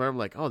that come out. I'm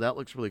like, oh, that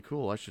looks really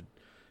cool. I should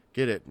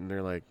get it. And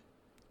they're like,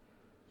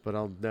 but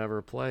I'll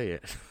never play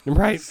it.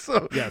 Right.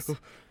 So yes.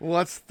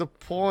 What's the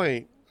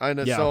point? I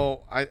know. Yeah.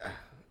 So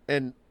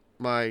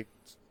my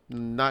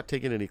not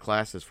taking any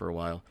classes for a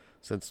while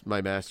since my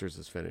master's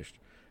is finished,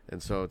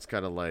 and so it's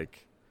kind of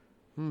like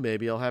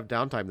maybe I'll have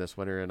downtime this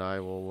winter and I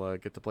will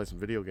get to play some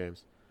video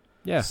games.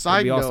 Yeah.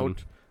 Side note, awesome.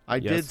 I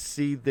did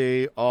see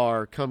they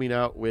are coming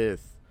out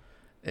with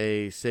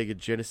a Sega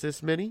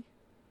Genesis Mini.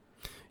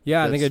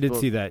 Yeah, I think I did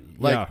see that.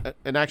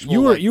 An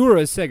actual. You were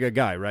a Sega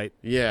guy, right?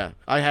 Yeah,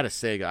 I had a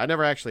Sega. I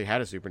never actually had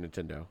a Super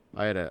Nintendo.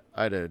 I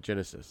had a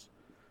Genesis,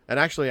 and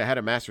actually I had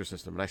a Master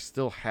System, and I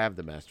still have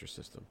the Master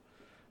System.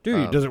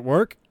 Dude, does it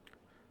work?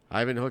 I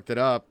haven't hooked it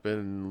up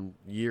in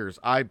years.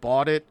 I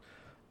bought it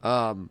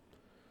when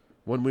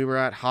we were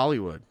at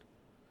Hollywood.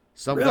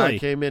 Some guy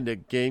came into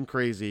Game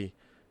Crazy.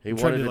 He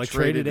wanted to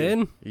trade it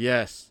in.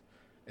 Yes,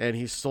 and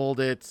he sold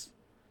it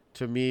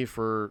to me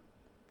for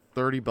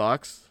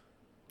 $30.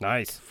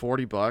 Nice.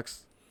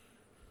 $40.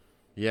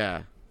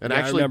 Yeah. And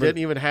actually didn't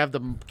even have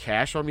the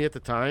cash on me at the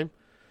time.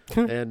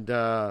 And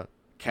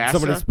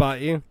somebody spot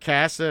you?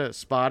 Casa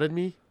spotted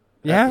me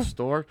at the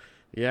store.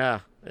 Yeah.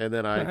 And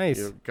then I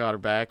got her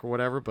back or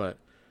whatever. But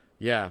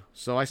yeah.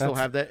 So I still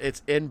have that.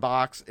 It's in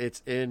box.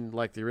 It's in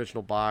the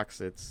original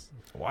box.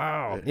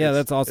 Wow. Yeah,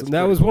 that's awesome.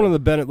 That was one of the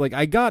benefits.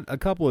 I got a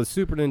couple of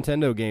Super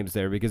Nintendo games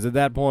there because at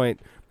that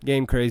point,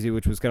 Game Crazy,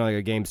 which was kind of like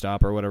a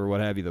GameStop or whatever,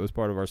 what have you, that was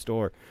part of our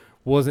store,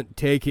 wasn't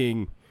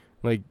taking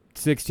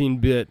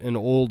 16-bit and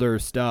older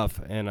stuff.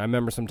 And I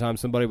remember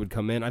sometimes somebody would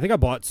come in. I think I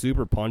bought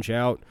Super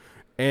Punch-Out,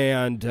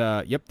 and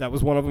that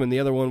was one of them. And the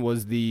other one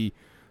was the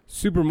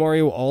Super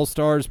Mario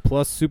All-Stars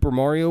plus Super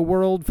Mario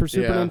World for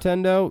Super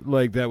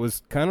Nintendo. That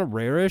was kind of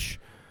rare-ish.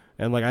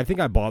 And I think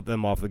I bought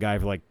them off the guy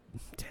for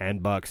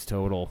 $10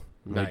 total.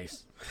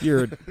 Nice.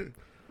 You're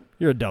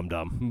a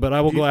dum-dum, but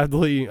I will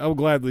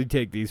gladly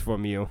take these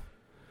from you.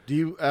 Do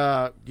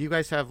you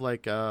guys have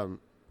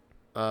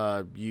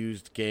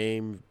used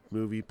game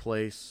movie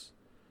place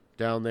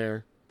down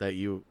there that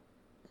you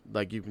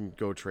can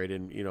go trade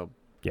in,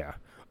 Yeah.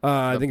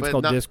 I think it's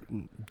called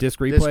Disc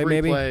Replay,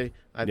 maybe.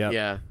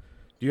 Yeah.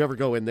 Do you ever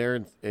go in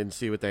there and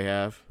see what they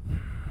have?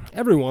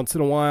 Every once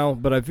in a while,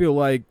 but I feel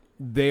like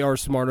they are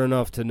smart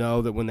enough to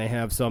know that when they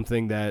have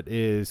something that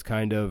is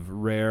kind of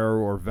rare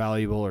or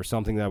valuable or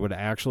something that I would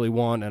actually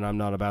want, and I'm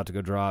not about to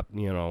go drop,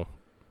 $70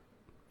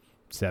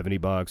 or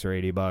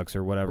 $80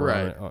 or whatever.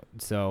 Right.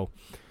 So,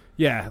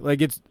 yeah,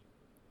 it's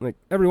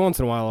every once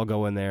in a while I'll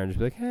go in there and just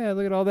be like, hey,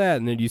 look at all that.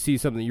 And then you see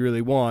something you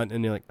really want,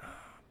 and you're like,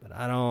 but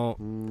I don't.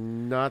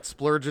 Not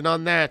splurging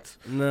on that.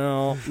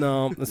 No,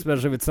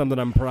 especially if it's something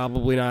I'm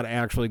probably not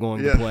actually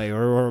going to play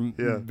or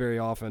very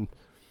often.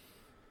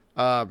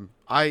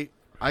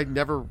 I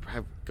never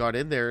have got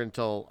in there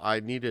until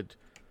I needed.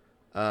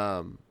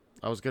 I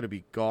was going to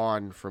be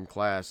gone from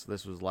class.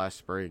 This was last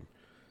spring,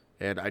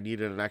 and I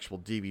needed an actual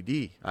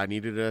DVD. I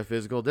needed a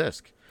physical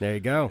disc. There you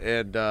go.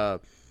 And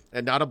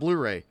not a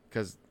Blu-ray,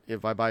 because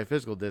if I buy a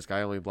physical disc,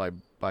 I only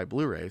buy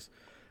Blu-rays,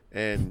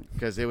 and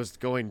because it was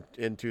going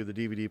into the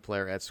DVD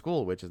player at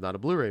school, which is not a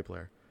Blu-ray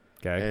player.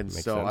 Okay. And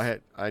makes so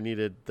sense. I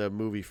needed the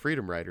movie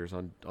Freedom Riders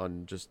on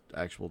just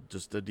a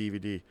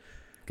DVD.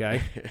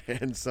 Okay.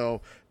 And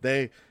so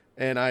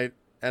I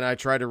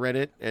tried to rent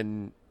it,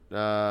 and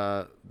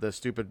the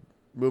stupid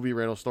movie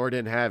rental store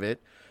didn't have it,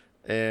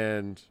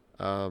 and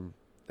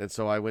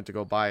so I went to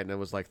go buy it, and it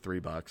was like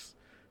 $3.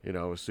 It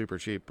was super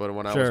cheap. But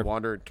when I was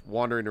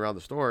wandering around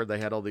the store, they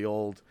had all the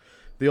old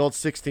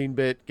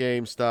 16-bit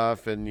game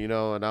stuff, and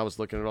and I was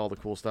looking at all the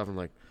cool stuff. I'm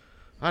like,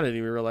 I didn't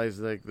even realize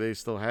they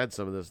still had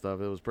some of this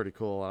stuff. It was pretty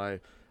cool, and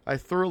I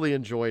thoroughly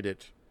enjoyed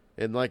it.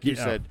 And like you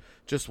said,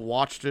 just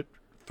watched it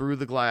through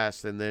the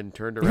glass and then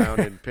turned around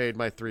and paid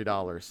my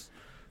 $3.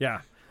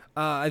 Yeah.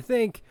 I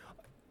think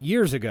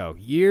years ago,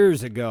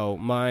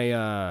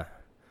 my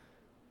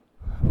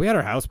we had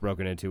our house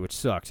broken into, which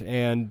sucked,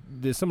 and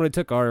somebody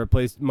took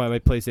my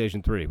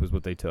PlayStation 3 was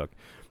what they took.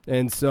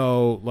 And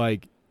so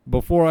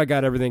before I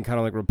got everything kind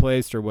of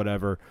replaced or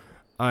whatever,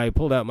 I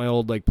pulled out my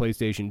old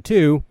PlayStation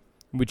 2,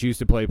 which used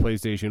to play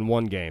PlayStation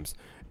 1 games.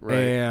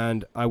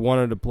 and I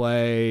wanted to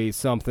play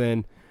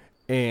something,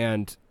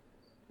 and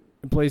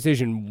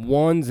PlayStation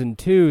 1s and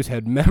 2s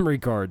had memory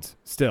cards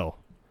still.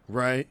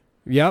 Right.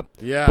 Yep.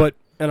 Yeah.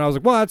 And I was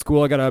like, well, that's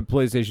cool. I got a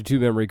PlayStation 2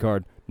 memory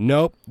card.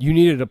 Nope. You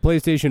needed a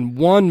PlayStation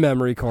 1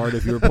 memory card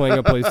if you were playing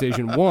a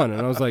PlayStation 1.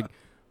 And I was like,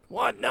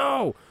 what?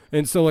 No.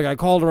 And so, like, I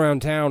called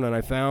around town, and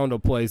I found a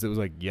place that was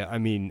like,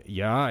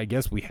 I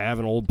guess we have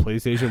an old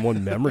PlayStation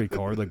 1 memory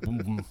card. Like,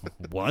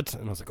 what?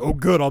 And I was like, oh,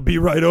 good, I'll be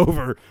right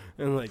over.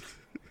 And, like,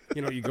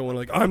 you go in,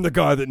 like, I'm the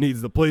guy that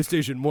needs the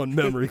PlayStation 1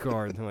 memory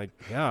card. And they're like,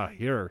 yeah,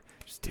 here,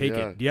 just take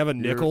it. Do you have a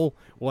nickel?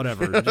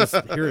 Whatever. Just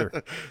here.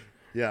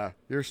 Yeah,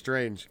 you're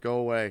strange. Go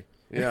away.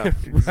 Yeah,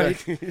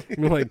 exactly. Right?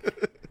 I'm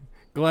like,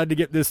 glad to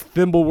get this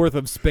thimble worth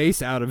of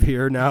space out of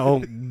here now.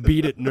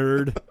 Beat it,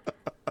 nerd.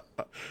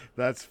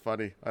 That's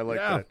funny. I like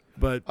that.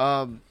 But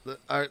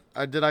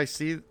I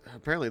see?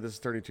 Apparently, this is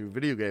 32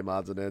 video game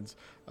odds and ends.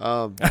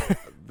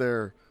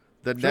 The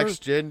next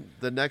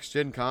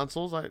gen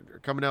consoles are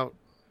coming out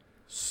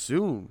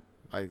soon.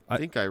 I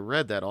think I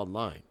read that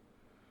online.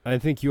 I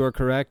think you are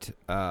correct.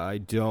 I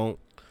don't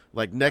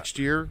like next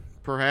year,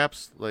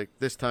 perhaps like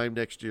this time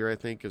next year. I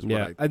think is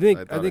what I think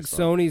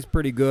Sony's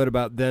pretty good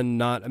about then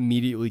not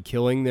immediately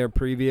killing their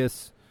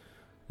previous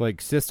like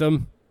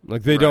system.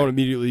 Like, they don't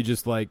immediately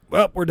just like,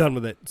 well, we're done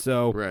with it.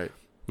 So,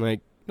 like,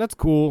 that's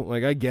cool.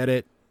 Like, I get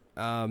it.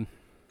 I'm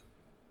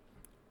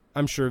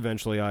sure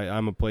eventually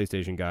I'm a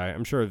PlayStation guy.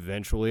 I'm sure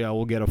eventually I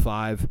will get a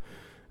 5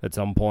 at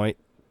some point.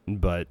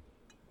 But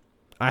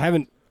I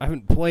haven't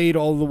played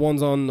all the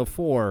ones on the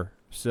 4,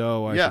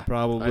 so I should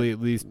probably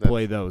at least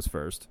play those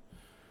first.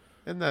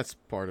 And that's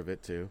part of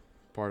it, too.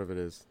 Part of it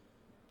is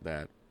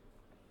that.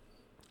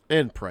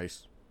 And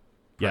price.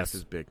 Price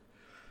is big.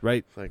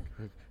 Right. Like,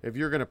 if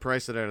you're going to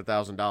price it at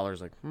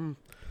 $1,000, like,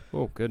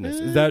 oh goodness,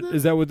 is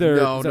that what they're?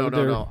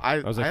 No. I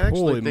was like,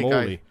 holy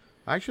moly!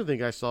 I actually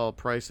think I saw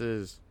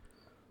prices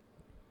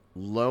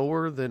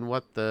lower than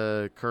what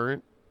the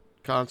current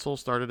console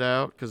started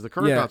out, because the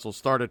current console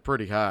started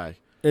pretty high.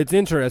 It's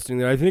interesting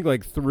that I think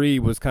like 3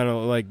 was kind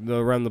of like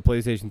around the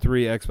PlayStation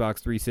 3, Xbox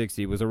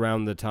 360 was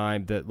around the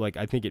time that like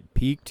I think it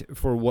peaked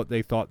for what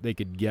they thought they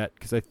could get,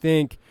 because I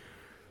think.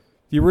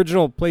 The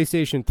original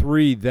PlayStation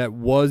 3 that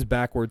was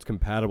backwards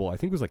compatible, I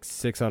think was like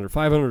 $500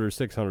 or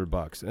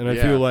 $600, and I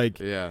feel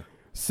like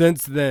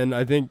since then,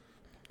 I think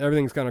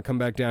everything's going to come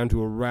back down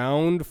to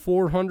around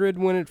 $400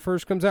 when it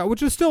first comes out,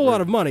 which is still a lot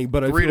of money.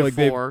 But I feel like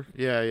they've right.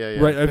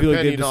 I feel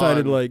like they've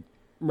decided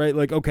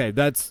okay,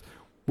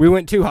 we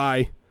went too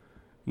high.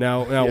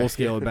 Now we'll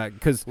scale it back,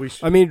 because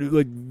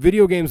like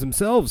video games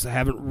themselves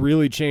haven't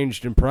really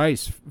changed in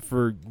price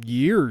for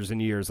years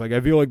and years. Like, I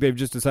feel like they've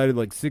just decided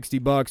like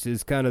 $60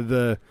 is kind of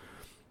the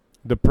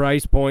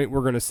price point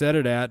we're going to set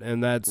it at,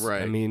 and that's,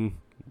 I mean,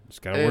 it's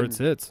kind of where it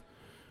sits.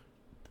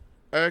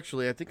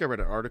 Actually, I think I read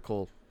an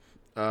article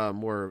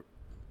where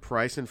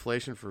price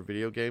inflation for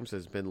video games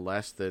has been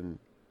less than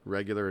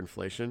regular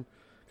inflation.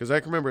 Because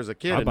I can remember as a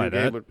kid, a new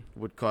game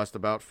would cost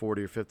about $40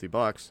 or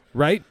 $50.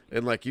 Right.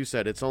 And like you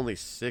said, it's only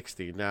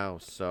 $60 now.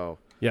 So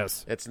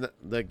yes, it's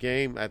the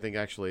game, I think,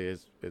 actually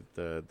is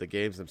the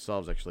games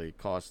themselves actually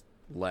cost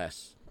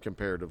less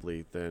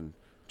comparatively than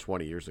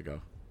 20 years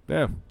ago.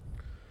 Yeah.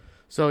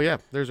 So, yeah,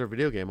 there's our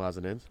video game odds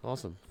and ends.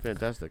 Awesome.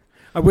 Fantastic.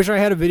 I wish I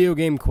had a video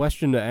game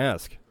question to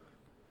ask.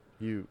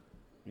 You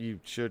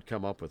should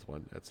come up with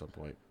one at some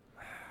point.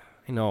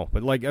 I know,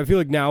 but like I feel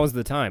like now is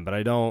the time, but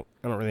I don't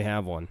really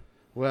have one.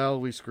 Well,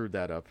 we screwed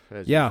that up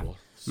as usual.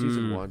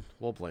 Season 1.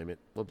 We'll blame it.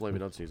 We'll blame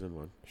it on Season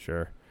 1.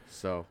 Sure.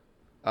 So,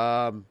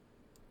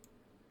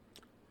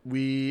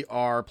 we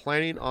are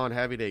planning on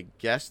having a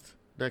guest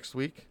next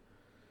week.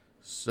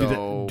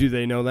 So do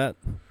they know that?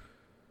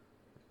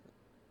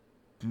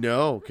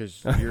 No,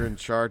 because you're in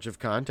charge of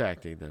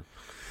contacting them.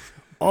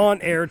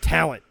 On-air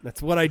talent.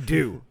 That's what I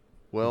do.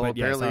 Well, but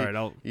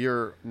apparently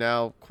you're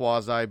now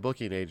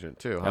quasi-booking agent,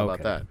 too. How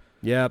about that?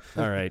 Yep.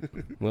 All right.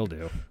 Will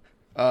do.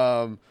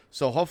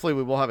 So hopefully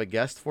we will have a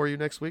guest for you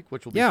next week,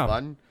 which will be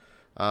fun.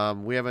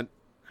 We haven't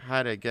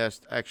had a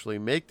guest actually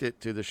make it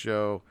to the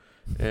show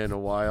in a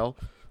while.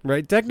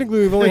 Right.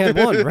 Technically, we've only had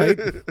one, right?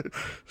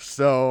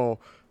 So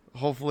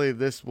hopefully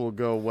this will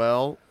go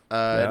well.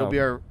 It'll be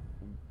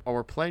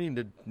we're planning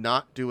to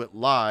not do it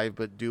live,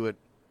 but do it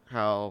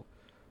how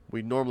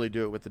we normally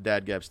do it with the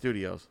Dad Gab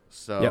Studios.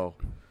 So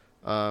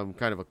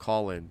kind of a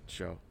call-in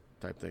show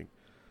type thing.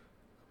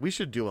 We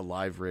should do a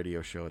live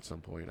radio show at some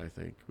point, I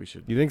think. We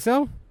should. You think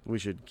so? We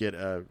should get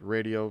a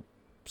radio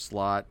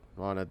slot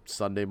on a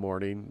Sunday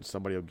morning.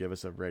 Somebody will give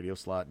us a radio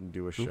slot and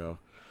do a show.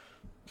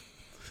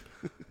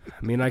 I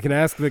mean, I can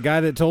ask the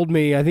guy that told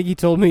me. I think he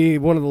told me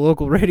one of the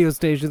local radio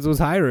stations was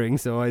hiring.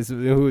 So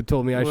who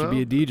told me I should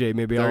be a DJ?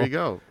 Maybe there you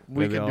go.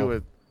 We can do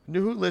it.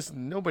 Who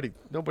listen? Nobody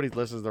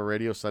listens to the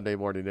radio Sunday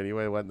morning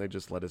anyway. Why don't they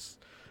just let us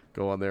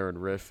go on there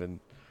and riff and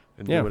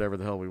do whatever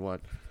the hell we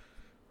want?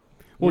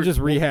 We'll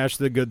just rehash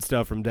the good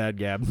stuff from Dad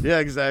Gab. Yeah,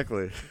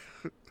 exactly.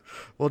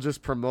 We'll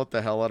just promote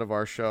the hell out of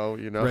our show,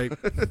 Right.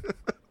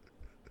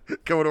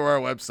 Go to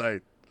our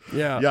website.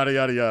 Yeah. Yada,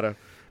 yada, yada.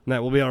 And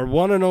that will be our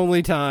one and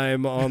only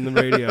time on the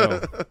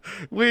radio.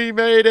 We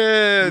made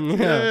it!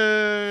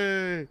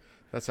 Yay!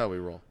 That's how we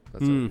roll.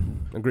 That's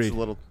agreed.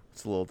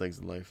 It's the little things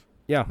in life.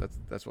 Yeah.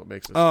 That's what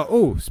makes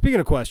us. Speaking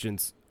of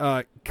questions,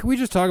 can we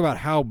just talk about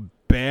how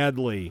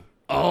badly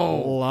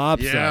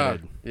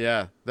lopsided?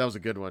 Yeah, that was a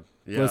good one.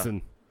 Yeah.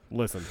 Listen,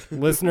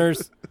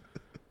 listeners,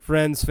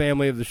 friends,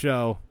 family of the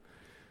show,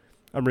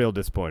 I'm real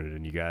disappointed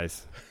in you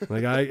guys.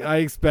 Like, I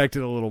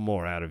expected a little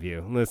more out of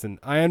you. Listen,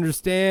 I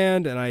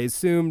understand, and I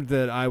assumed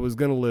that I was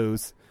going to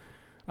lose.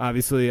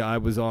 Obviously, I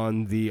was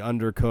on the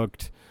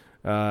undercooked,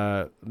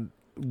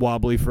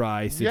 wobbly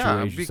fry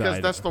situation. Yeah,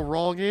 because that's the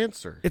wrong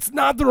answer. It's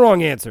not the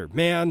wrong answer,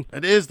 man.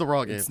 It is the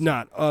wrong answer. It's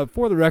not.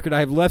 For the record, I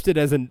have left it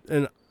as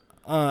an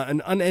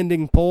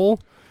unending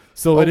poll,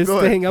 so it is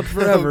staying up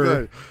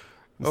forever.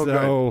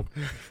 So,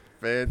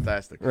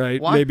 fantastic.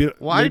 Right?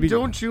 Why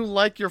don't you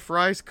like your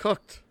fries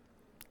cooked?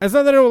 It's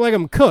not that I don't like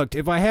them cooked.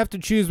 If I have to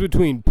choose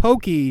between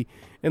pokey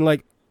and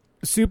like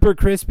super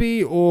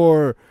crispy,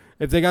 or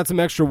if they got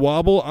some extra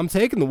wobble, I'm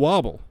taking the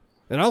wobble,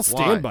 and I'll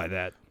stand by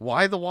that.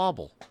 Why the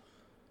wobble?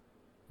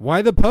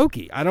 Why the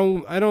pokey? I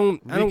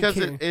don't. Because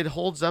it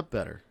holds up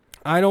better.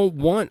 I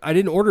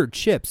didn't order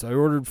chips. I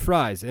ordered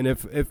fries, and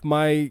if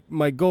my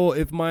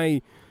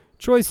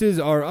choices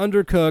are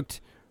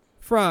undercooked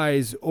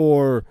fries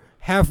or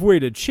halfway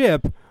to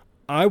chip,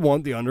 I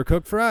want the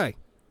undercooked fry.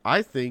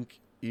 I think.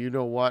 You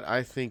know what?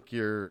 I think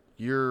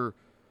you're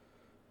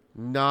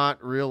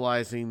not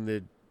realizing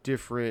the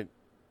different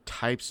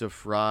types of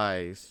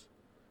fries,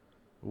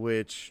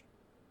 which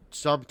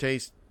some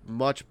taste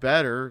much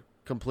better,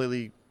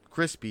 completely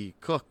crispy,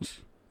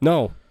 cooked.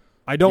 No,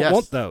 I don't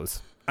want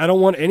those. I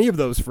don't want any of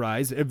those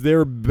fries. If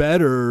they're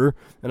better,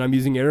 and I'm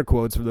using air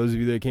quotes for those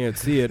of you that can't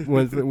see it,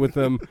 with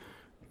them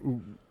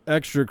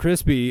extra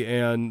crispy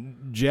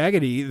and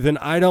jaggedy, then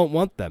I don't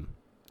want them.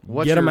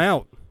 Get them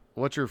out.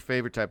 What's your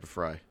favorite type of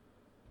fry?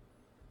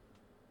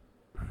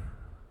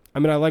 I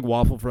mean, I like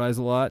waffle fries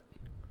a lot.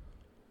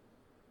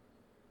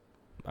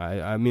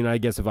 I mean, I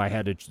guess if I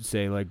had to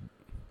say, like,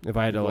 if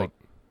I had to, like...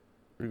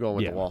 You're going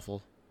with the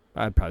waffle?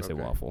 I'd probably say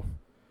waffle.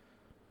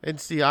 And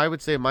see, I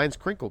would say mine's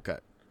crinkle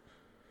cut.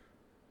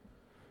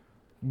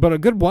 But a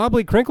good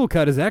wobbly crinkle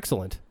cut is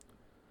excellent.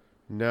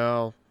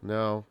 No.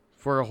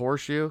 For a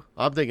horseshoe,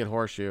 I'm thinking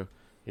horseshoe.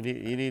 You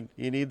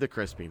need the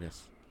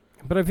crispiness.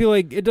 But I feel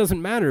like it doesn't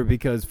matter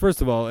because,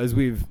 first of all, as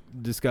we've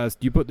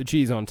discussed, you put the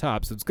cheese on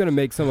top, so it's going to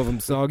make some of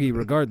them soggy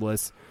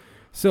regardless.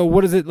 So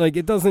what is it like?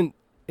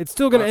 It's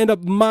still going to end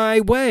up my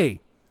way.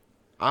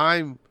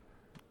 I'm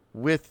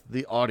with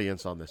the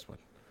audience on this one.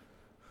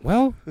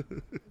 Well,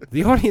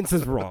 the audience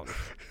is wrong.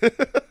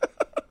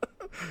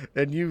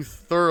 And you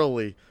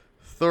thoroughly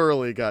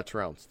got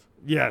trounced.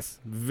 Yes,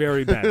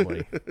 very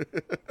badly.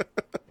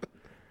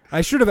 I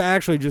should have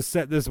actually just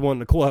set this one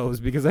to close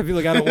because I feel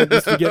like I don't want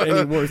this to get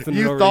any worse than it already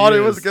is. You thought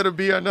it was going to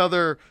be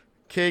another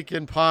cake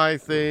and pie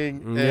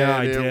thing,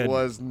 and it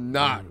was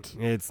not.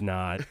 It's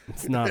not.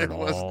 It's not at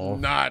all. It was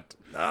not.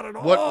 Not at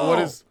all.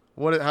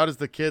 How does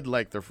the kid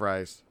like their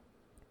fries?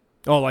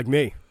 Oh, like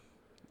me.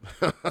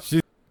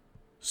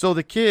 So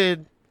the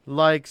kid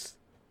likes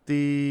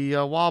the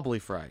wobbly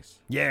fries.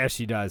 Yeah,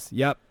 she does.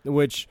 Yep,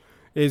 which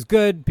is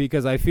good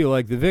because I feel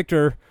like the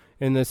victor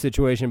in this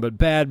situation, but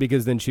bad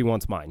because then she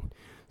wants mine.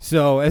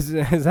 So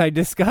as I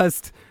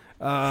discussed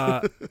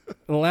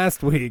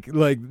last week,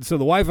 like, so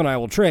the wife and I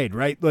will trade,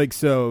 right? Like,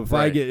 so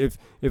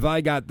if I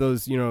got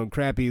those,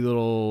 crappy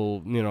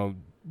little,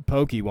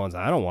 pokey ones,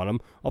 I don't want them.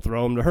 I'll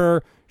throw them to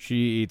her. She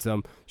eats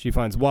them. She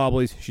finds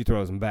wobblies. She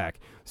throws them back.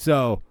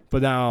 So,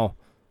 but now,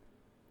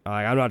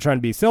 I'm not trying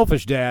to be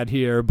selfish, Dad,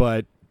 here,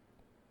 but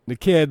the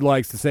kid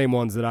likes the same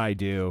ones that I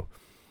do.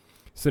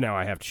 So now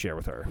I have to share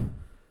with her.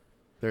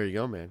 There you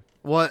go, man.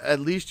 Well, at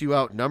least you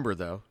outnumber,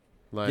 though.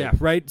 Yeah,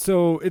 right?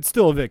 So it's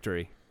still a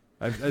victory.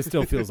 It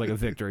still feels like a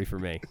victory for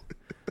me.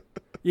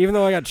 Even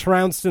though I got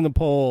trounced in the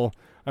poll,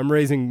 I'm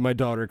raising my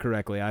daughter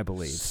correctly, I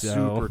believe.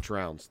 Super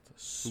trounced.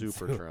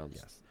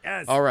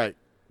 Yes. All right.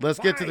 Let's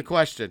get to the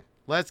question.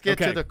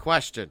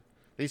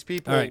 These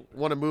people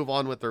want to move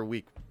on with their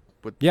week.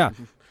 Yeah.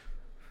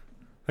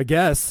 I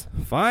guess.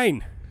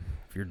 Fine.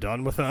 If you're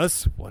done with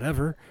us,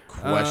 whatever.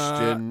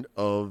 Question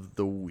of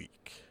the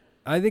week.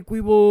 I think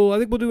we'll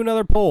do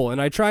another poll,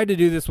 and I tried to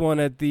do this one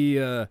at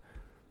the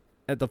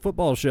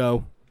football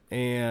show,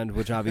 and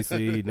which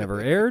obviously never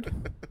aired.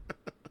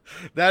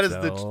 That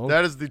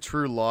is the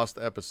true lost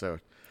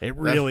episode. It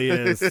really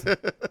is.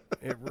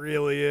 It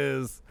really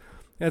is.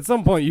 At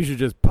some point, you should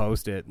just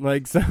post it,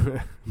 like, so,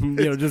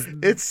 just.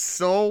 It's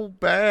so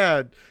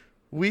bad.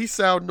 We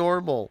sound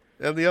normal,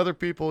 and the other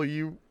people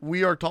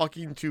we are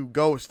talking to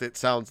ghost. It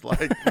sounds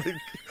like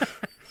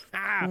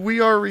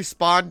we are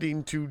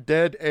responding to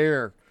dead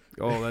air.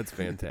 Oh, that's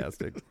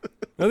fantastic.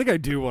 I think I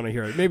do want to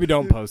hear it. Maybe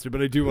don't post it,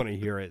 but I do want to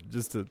hear it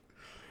just to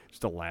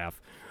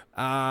laugh.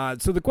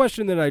 So the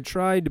question that I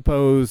tried to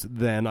pose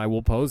then, I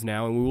will pose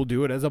now, and we will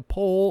do it as a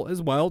poll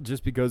as well,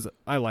 just because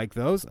I like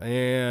those.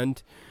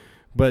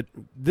 But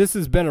this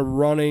has been a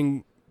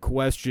running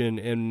question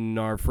in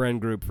our friend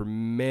group for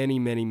many,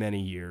 many,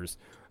 many years.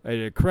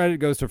 Credit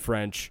goes to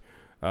French.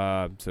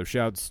 So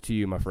shouts to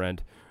you, my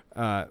friend.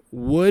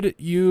 Would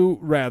you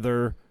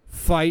rather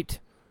fight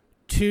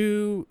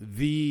to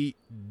the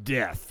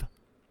death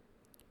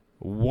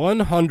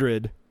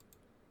 100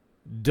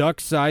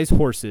 duck-sized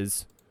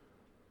horses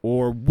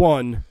or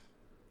 1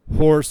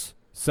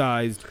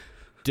 horse-sized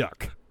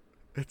duck?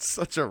 It's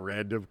such a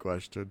random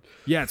question.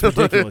 Yeah, it's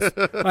ridiculous.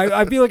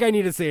 I feel like I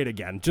need to say it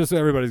again, just so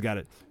everybody's got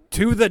it.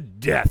 To the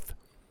death.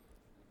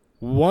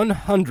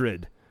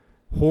 100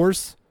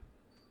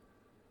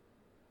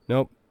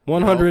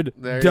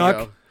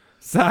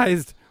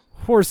 duck-sized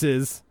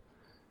horses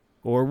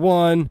or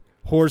 1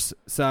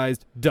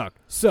 horse-sized duck.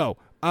 So,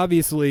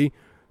 obviously,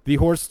 the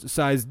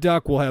horse-sized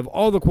duck will have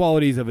all the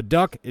qualities of a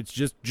duck. It's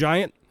just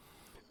giant.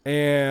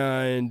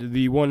 And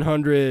the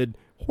 100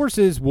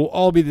 horses will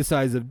all be the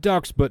size of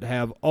ducks, but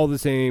have all the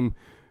same,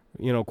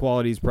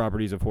 qualities,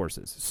 properties of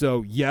horses.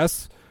 So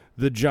yes,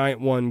 the giant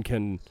one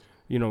can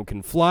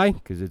fly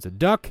because it's a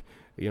duck.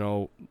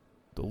 The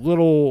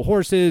little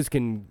horses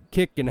can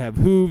kick and have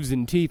hooves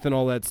and teeth and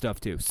all that stuff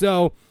too.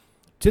 So,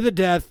 to the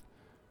death,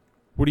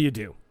 what do you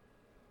do?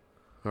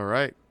 All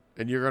right.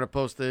 And you're going to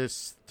post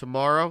this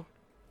tomorrow,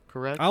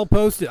 correct? I'll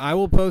post it. I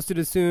will post it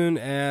as soon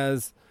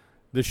as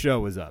the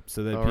show is up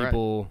so that all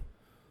people, right.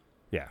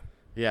 Yeah.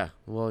 Yeah,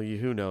 well,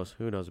 who knows?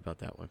 Who knows about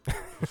that one?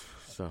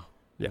 So,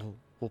 yeah,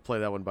 we'll play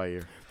that one by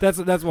ear.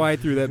 That's why I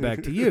threw that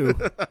back to you,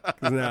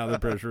 because now the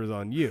pressure is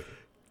on you.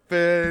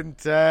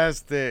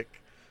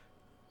 Fantastic.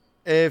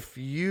 If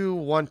you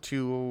want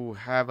to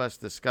have us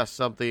discuss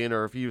something,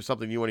 or if you have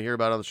something you want to hear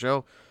about on the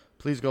show,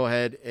 please go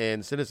ahead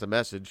and send us a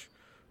message.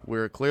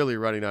 We're clearly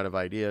running out of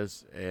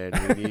ideas, and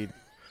we need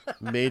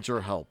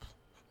major help.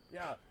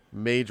 Yeah,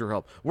 major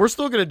help. We're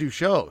still going to do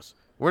shows.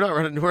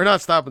 We're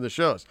not stopping the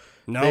shows.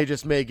 Nope. They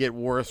just may get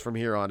worse from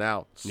here on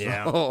out. So,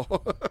 yeah.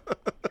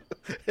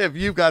 If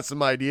you've got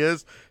some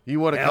ideas, you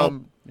want to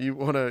come, you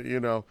want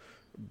to,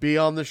 be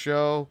on the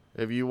show.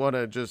 If you want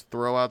to just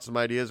throw out some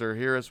ideas or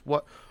hear us,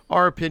 what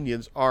our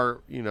opinions are,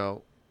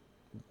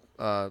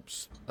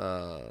 what's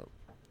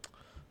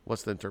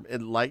the term?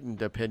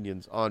 Enlightened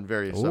opinions on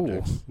various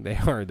subjects. They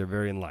are. They're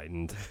very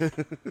enlightened.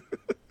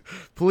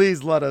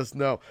 Please let us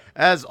know.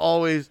 As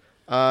always,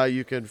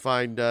 you can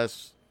find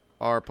us,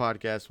 our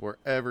podcast,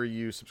 wherever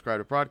you subscribe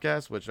to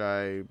podcasts, which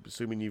I'm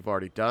assuming you've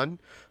already done.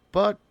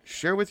 But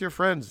share with your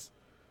friends.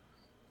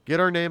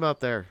 Get our name out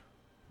there.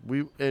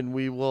 We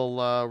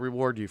will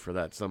reward you for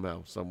that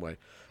somehow, some way.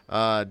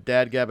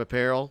 Dad Gab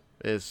Apparel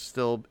is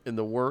still in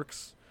the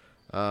works.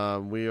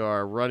 We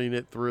are running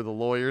it through the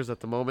lawyers at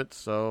the moment.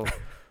 So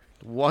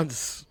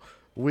once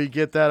we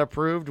get that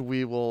approved,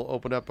 we will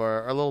open up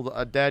our little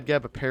Dad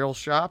Gab Apparel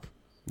shop.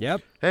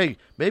 Yep. Hey,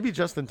 maybe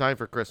just in time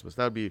for Christmas.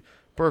 That would be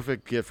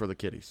perfect gift for the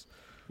kiddies.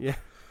 Yeah.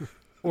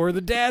 Or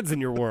the dads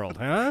in your world,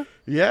 huh?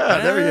 Yeah,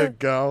 there you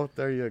go.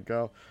 There you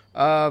go.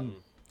 And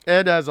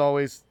as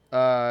always,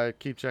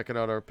 keep checking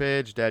out our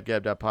page,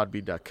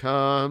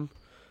 dadgab.podbean.com.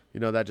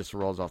 That just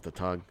rolls off the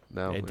tongue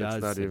now. It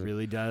does. It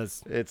really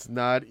does. It's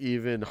not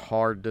even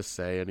hard to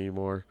say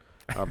anymore.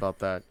 How about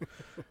that?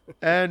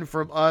 And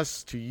from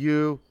us to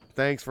you,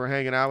 thanks for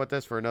hanging out with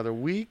us for another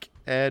week,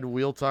 and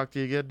we'll talk to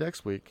you again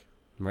next week.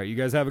 All right, you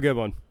guys have a good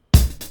one.